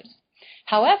negatives.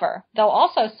 However, they'll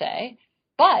also say,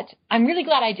 but I'm really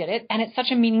glad I did it, and it's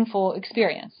such a meaningful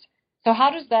experience. So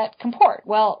how does that comport?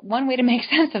 Well, one way to make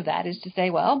sense of that is to say,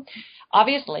 well,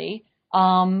 obviously,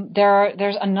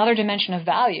 there's another dimension of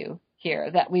value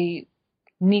here that we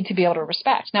need to be able to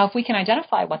respect. Now, if we can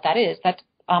identify what that is, that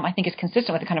I think is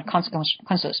consistent with the kind of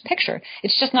consequenceless picture.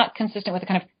 It's just not consistent with the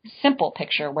kind of simple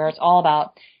picture where it's all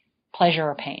about pleasure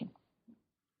or pain.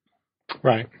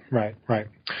 Right.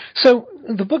 So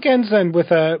the book ends then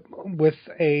with an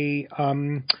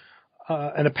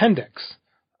appendix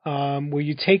where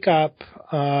you take up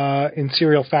in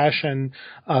serial fashion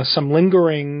some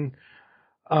lingering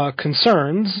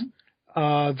concerns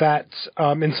that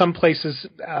in some places,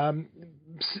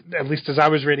 at least as I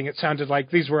was reading, it sounded like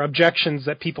these were objections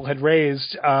that people had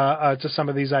raised to some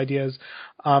of these ideas.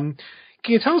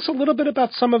 Can you tell us a little bit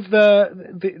about some of the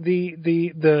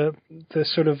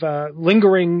sort of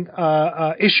lingering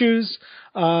issues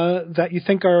that you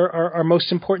think are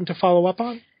most important to follow up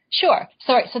on? Sure.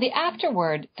 So the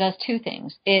afterword does two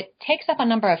things. It takes up a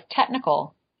number of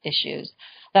technical issues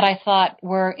that I thought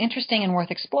were interesting and worth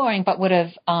exploring, but would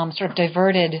have sort of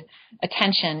diverted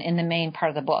attention in the main part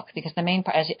of the book, because the main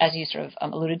part, as you sort of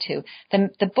alluded to,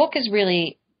 the book is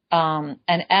really an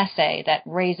essay that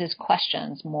raises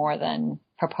questions more than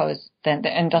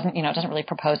and doesn't really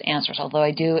propose answers. Although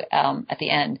I do at the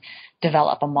end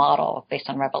develop a model based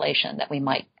on revelation that we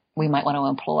might want to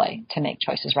employ to make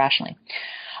choices rationally.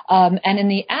 And in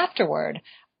the afterword,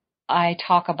 I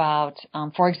talk about,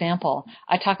 for example,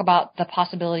 the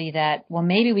possibility that, well,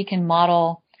 maybe we can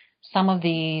model some of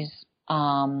these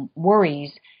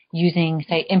worries using,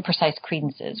 say, imprecise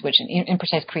credences, which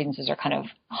imprecise credences are kind of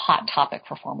a hot topic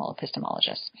for formal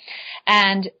epistemologists.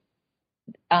 And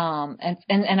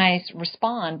I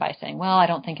respond by saying, well, I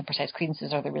don't think imprecise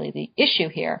credences are really the issue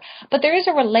here. But there is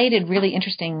a related, really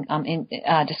interesting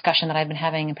discussion that I've been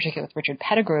having, in particular with Richard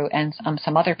Pettigrew and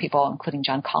some other people, including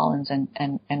John Collins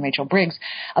and Rachel Briggs,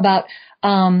 about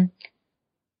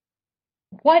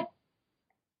what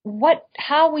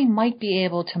how we might be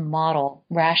able to model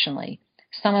rationally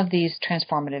some of these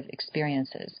transformative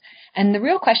experiences. And the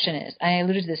real question is, I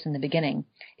alluded to this in the beginning,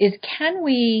 is can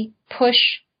we push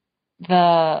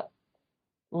the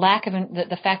lack of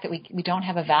the fact that we don't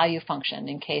have a value function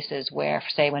in cases where,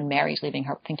 say, when Mary's thinking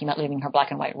about leaving her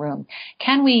black and white room,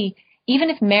 can we, even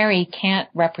if Mary can't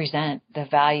represent the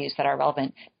values that are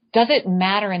relevant, does it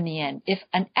matter in the end if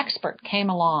an expert came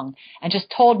along and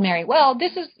just told Mary, well,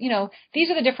 this is, these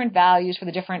are the different values for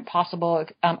the different possible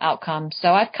outcomes.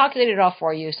 So I've calculated it all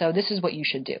for you. So this is what you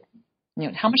should do.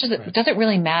 How much does it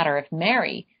really matter if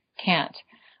Mary can't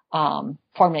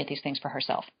formulate these things for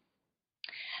herself?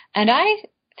 And I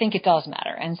think it does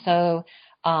matter. And so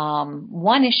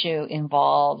one issue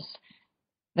involves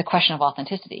the question of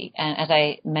authenticity. And as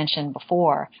I mentioned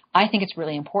before, I think it's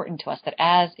really important to us that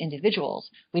as individuals,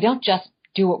 we don't just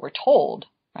do what we're told,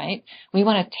 right? We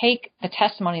want to take the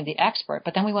testimony of the expert,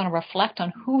 but then we want to reflect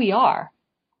on who we are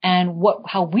and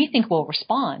how we think we'll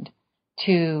respond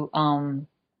to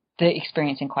the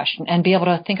experience in question, and be able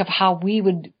to think of how we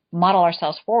would model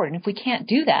ourselves forward. And if we can't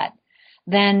do that,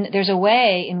 then there's a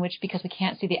way in which, because we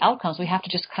can't see the outcomes, we have to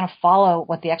just kind of follow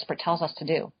what the expert tells us to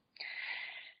do.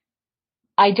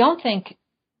 I don't think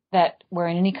that we're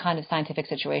in any kind of scientific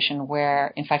situation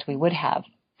where, in fact, we would have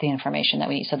the information that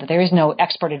we need, so that there is no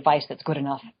expert advice that's good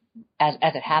enough as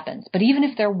it happens. But even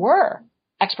if there were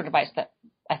expert advice that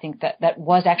I think that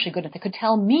was actually good enough, that could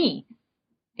tell me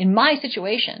in my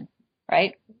situation,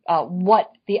 right,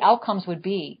 what the outcomes would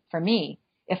be for me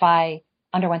if I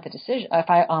underwent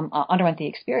underwent the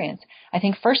experience, I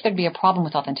think first there'd be a problem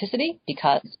with authenticity,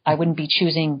 because I wouldn't be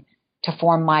choosing to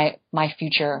form my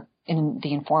future in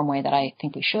the informed way that I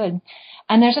think we should.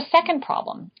 And there's a second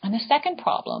problem. And the second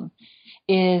problem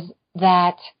is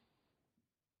that,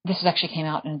 this actually came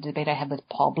out in a debate I had with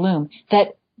Paul Bloom,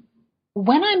 that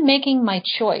when I'm making my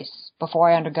choice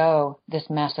before I undergo this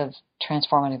massive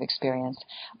transformative experience,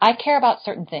 I care about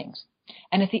certain things.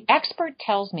 And if the expert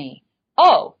tells me,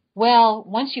 oh, well,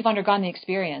 once you've undergone the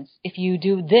experience, if you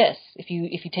do this, if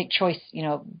you take choice,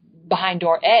 behind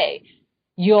door A,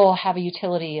 you'll have a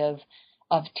utility of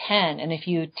 10. And if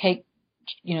you take,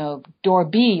 door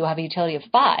B, you'll have a utility of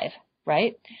 5,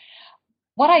 right?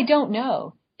 What I don't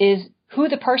know is who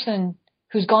the person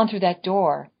who's gone through that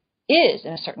door is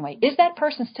in a certain way. Is that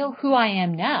person still who I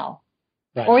am now?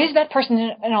 Right. Or is that person,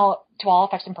 to all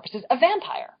effects and purposes, a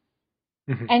vampire?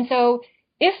 Mm-hmm. And so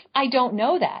if I don't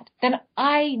know that, then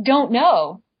I don't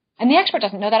know. And the expert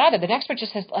doesn't know that either. The expert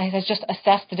just has just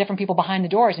assessed the different people behind the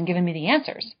doors and given me the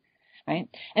answers, right?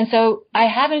 And so I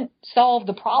haven't solved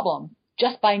the problem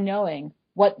just by knowing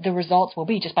what the results will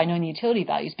be, just by knowing the utility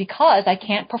values, because I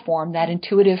can't perform that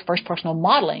intuitive first-personal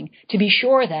modeling to be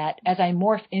sure that as I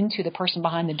morph into the person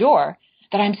behind the door,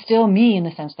 that I'm still me in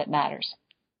the sense that matters.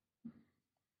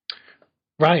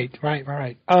 Right.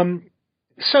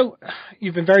 So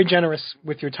you've been very generous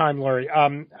with your time, Laurie.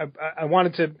 I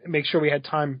wanted to make sure we had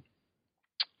time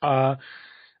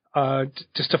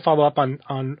just to follow up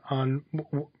on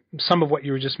some of what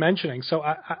you were just mentioning. So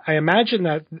I imagine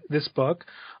that this book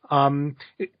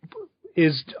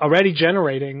is already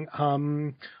generating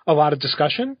a lot of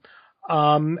discussion.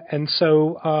 And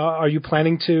so are you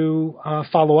planning to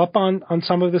follow up on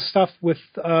some of this stuff with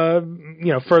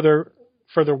further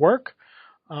work?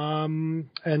 And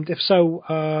if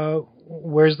so,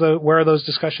 where are those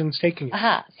discussions taking you?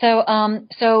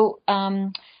 So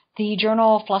the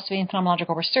Journal of Philosophy and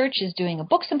Phenomenological Research is doing a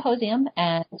book symposium,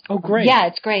 and oh, great! Yeah,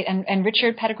 it's great. And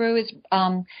Richard Pettigrew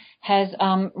has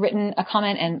written a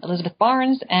comment, and Elizabeth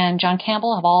Barnes and John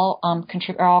Campbell have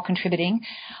are all contributing.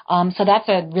 So that's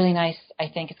a really nice. I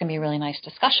think it's going to be a really nice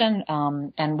discussion,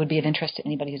 and would be of interest to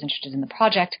anybody who's interested in the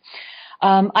project.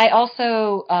 I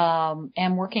also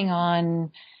am working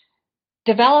on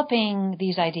developing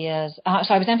these ideas.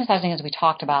 So I was emphasizing, as we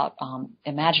talked about,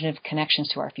 imaginative connections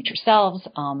to our future selves.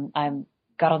 I've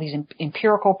got all these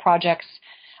empirical projects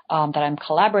that I'm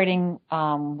collaborating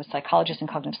with psychologists and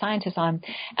cognitive scientists on.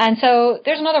 And so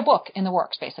there's another book in the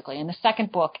works, basically. And the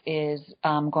second book is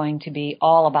going to be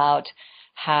all about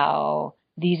how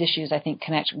these issues, I think,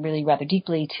 connect really rather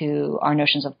deeply to our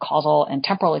notions of causal and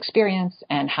temporal experience,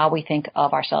 and how we think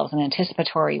of ourselves in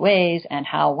anticipatory ways, and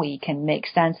how we can make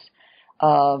sense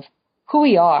of who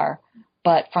we are,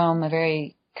 but from a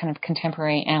very kind of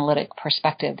contemporary analytic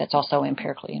perspective that's also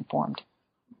empirically informed.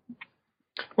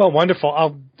 Well, wonderful.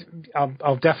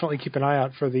 I'll definitely keep an eye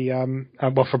out for the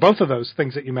for both of those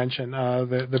things that you mentioned.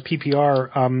 The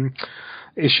PPR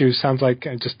issues sounds like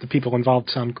just the people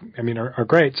involved are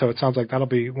great. So it sounds like that'll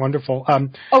be wonderful.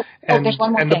 There's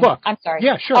one more thing. The book. I'm sorry.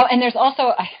 Yeah, sure. Oh, and there's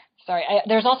also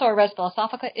There's also a Res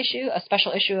Philosophica issue, a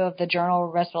special issue of the journal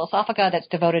Res Philosophica that's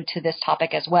devoted to this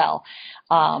topic as well.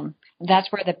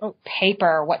 That's where the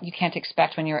paper, What You Can't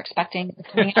Expect When You're Expecting, is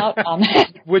coming out.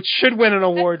 Which should win an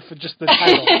award for just the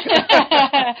title.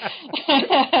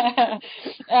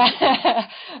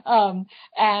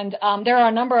 There are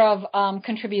a number of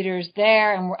contributors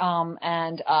there,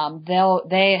 and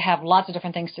they have lots of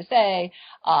different things to say.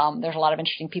 There's a lot of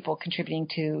interesting people contributing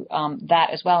to that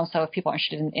as well. And so if people are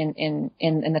interested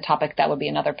in the topic, that would be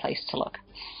another place to look.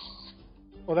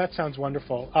 Well, that sounds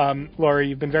wonderful. Laurie,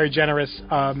 you've been very generous.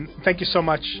 Thank you so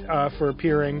much for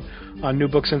appearing on New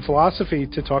Books in Philosophy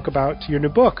to talk about your new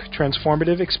book,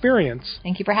 Transformative Experience.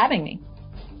 Thank you for having me.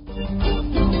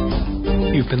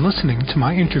 You've been listening to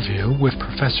my interview with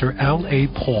Professor L.A.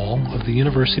 Paul of the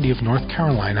University of North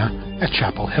Carolina at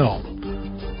Chapel Hill.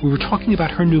 We were talking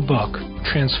about her new book,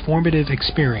 Transformative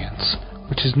Experience,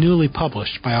 which is newly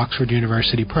published by Oxford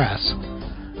University Press.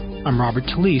 I'm Robert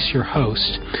Talisse, your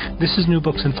host. This is New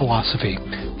Books in Philosophy.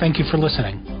 Thank you for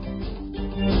listening.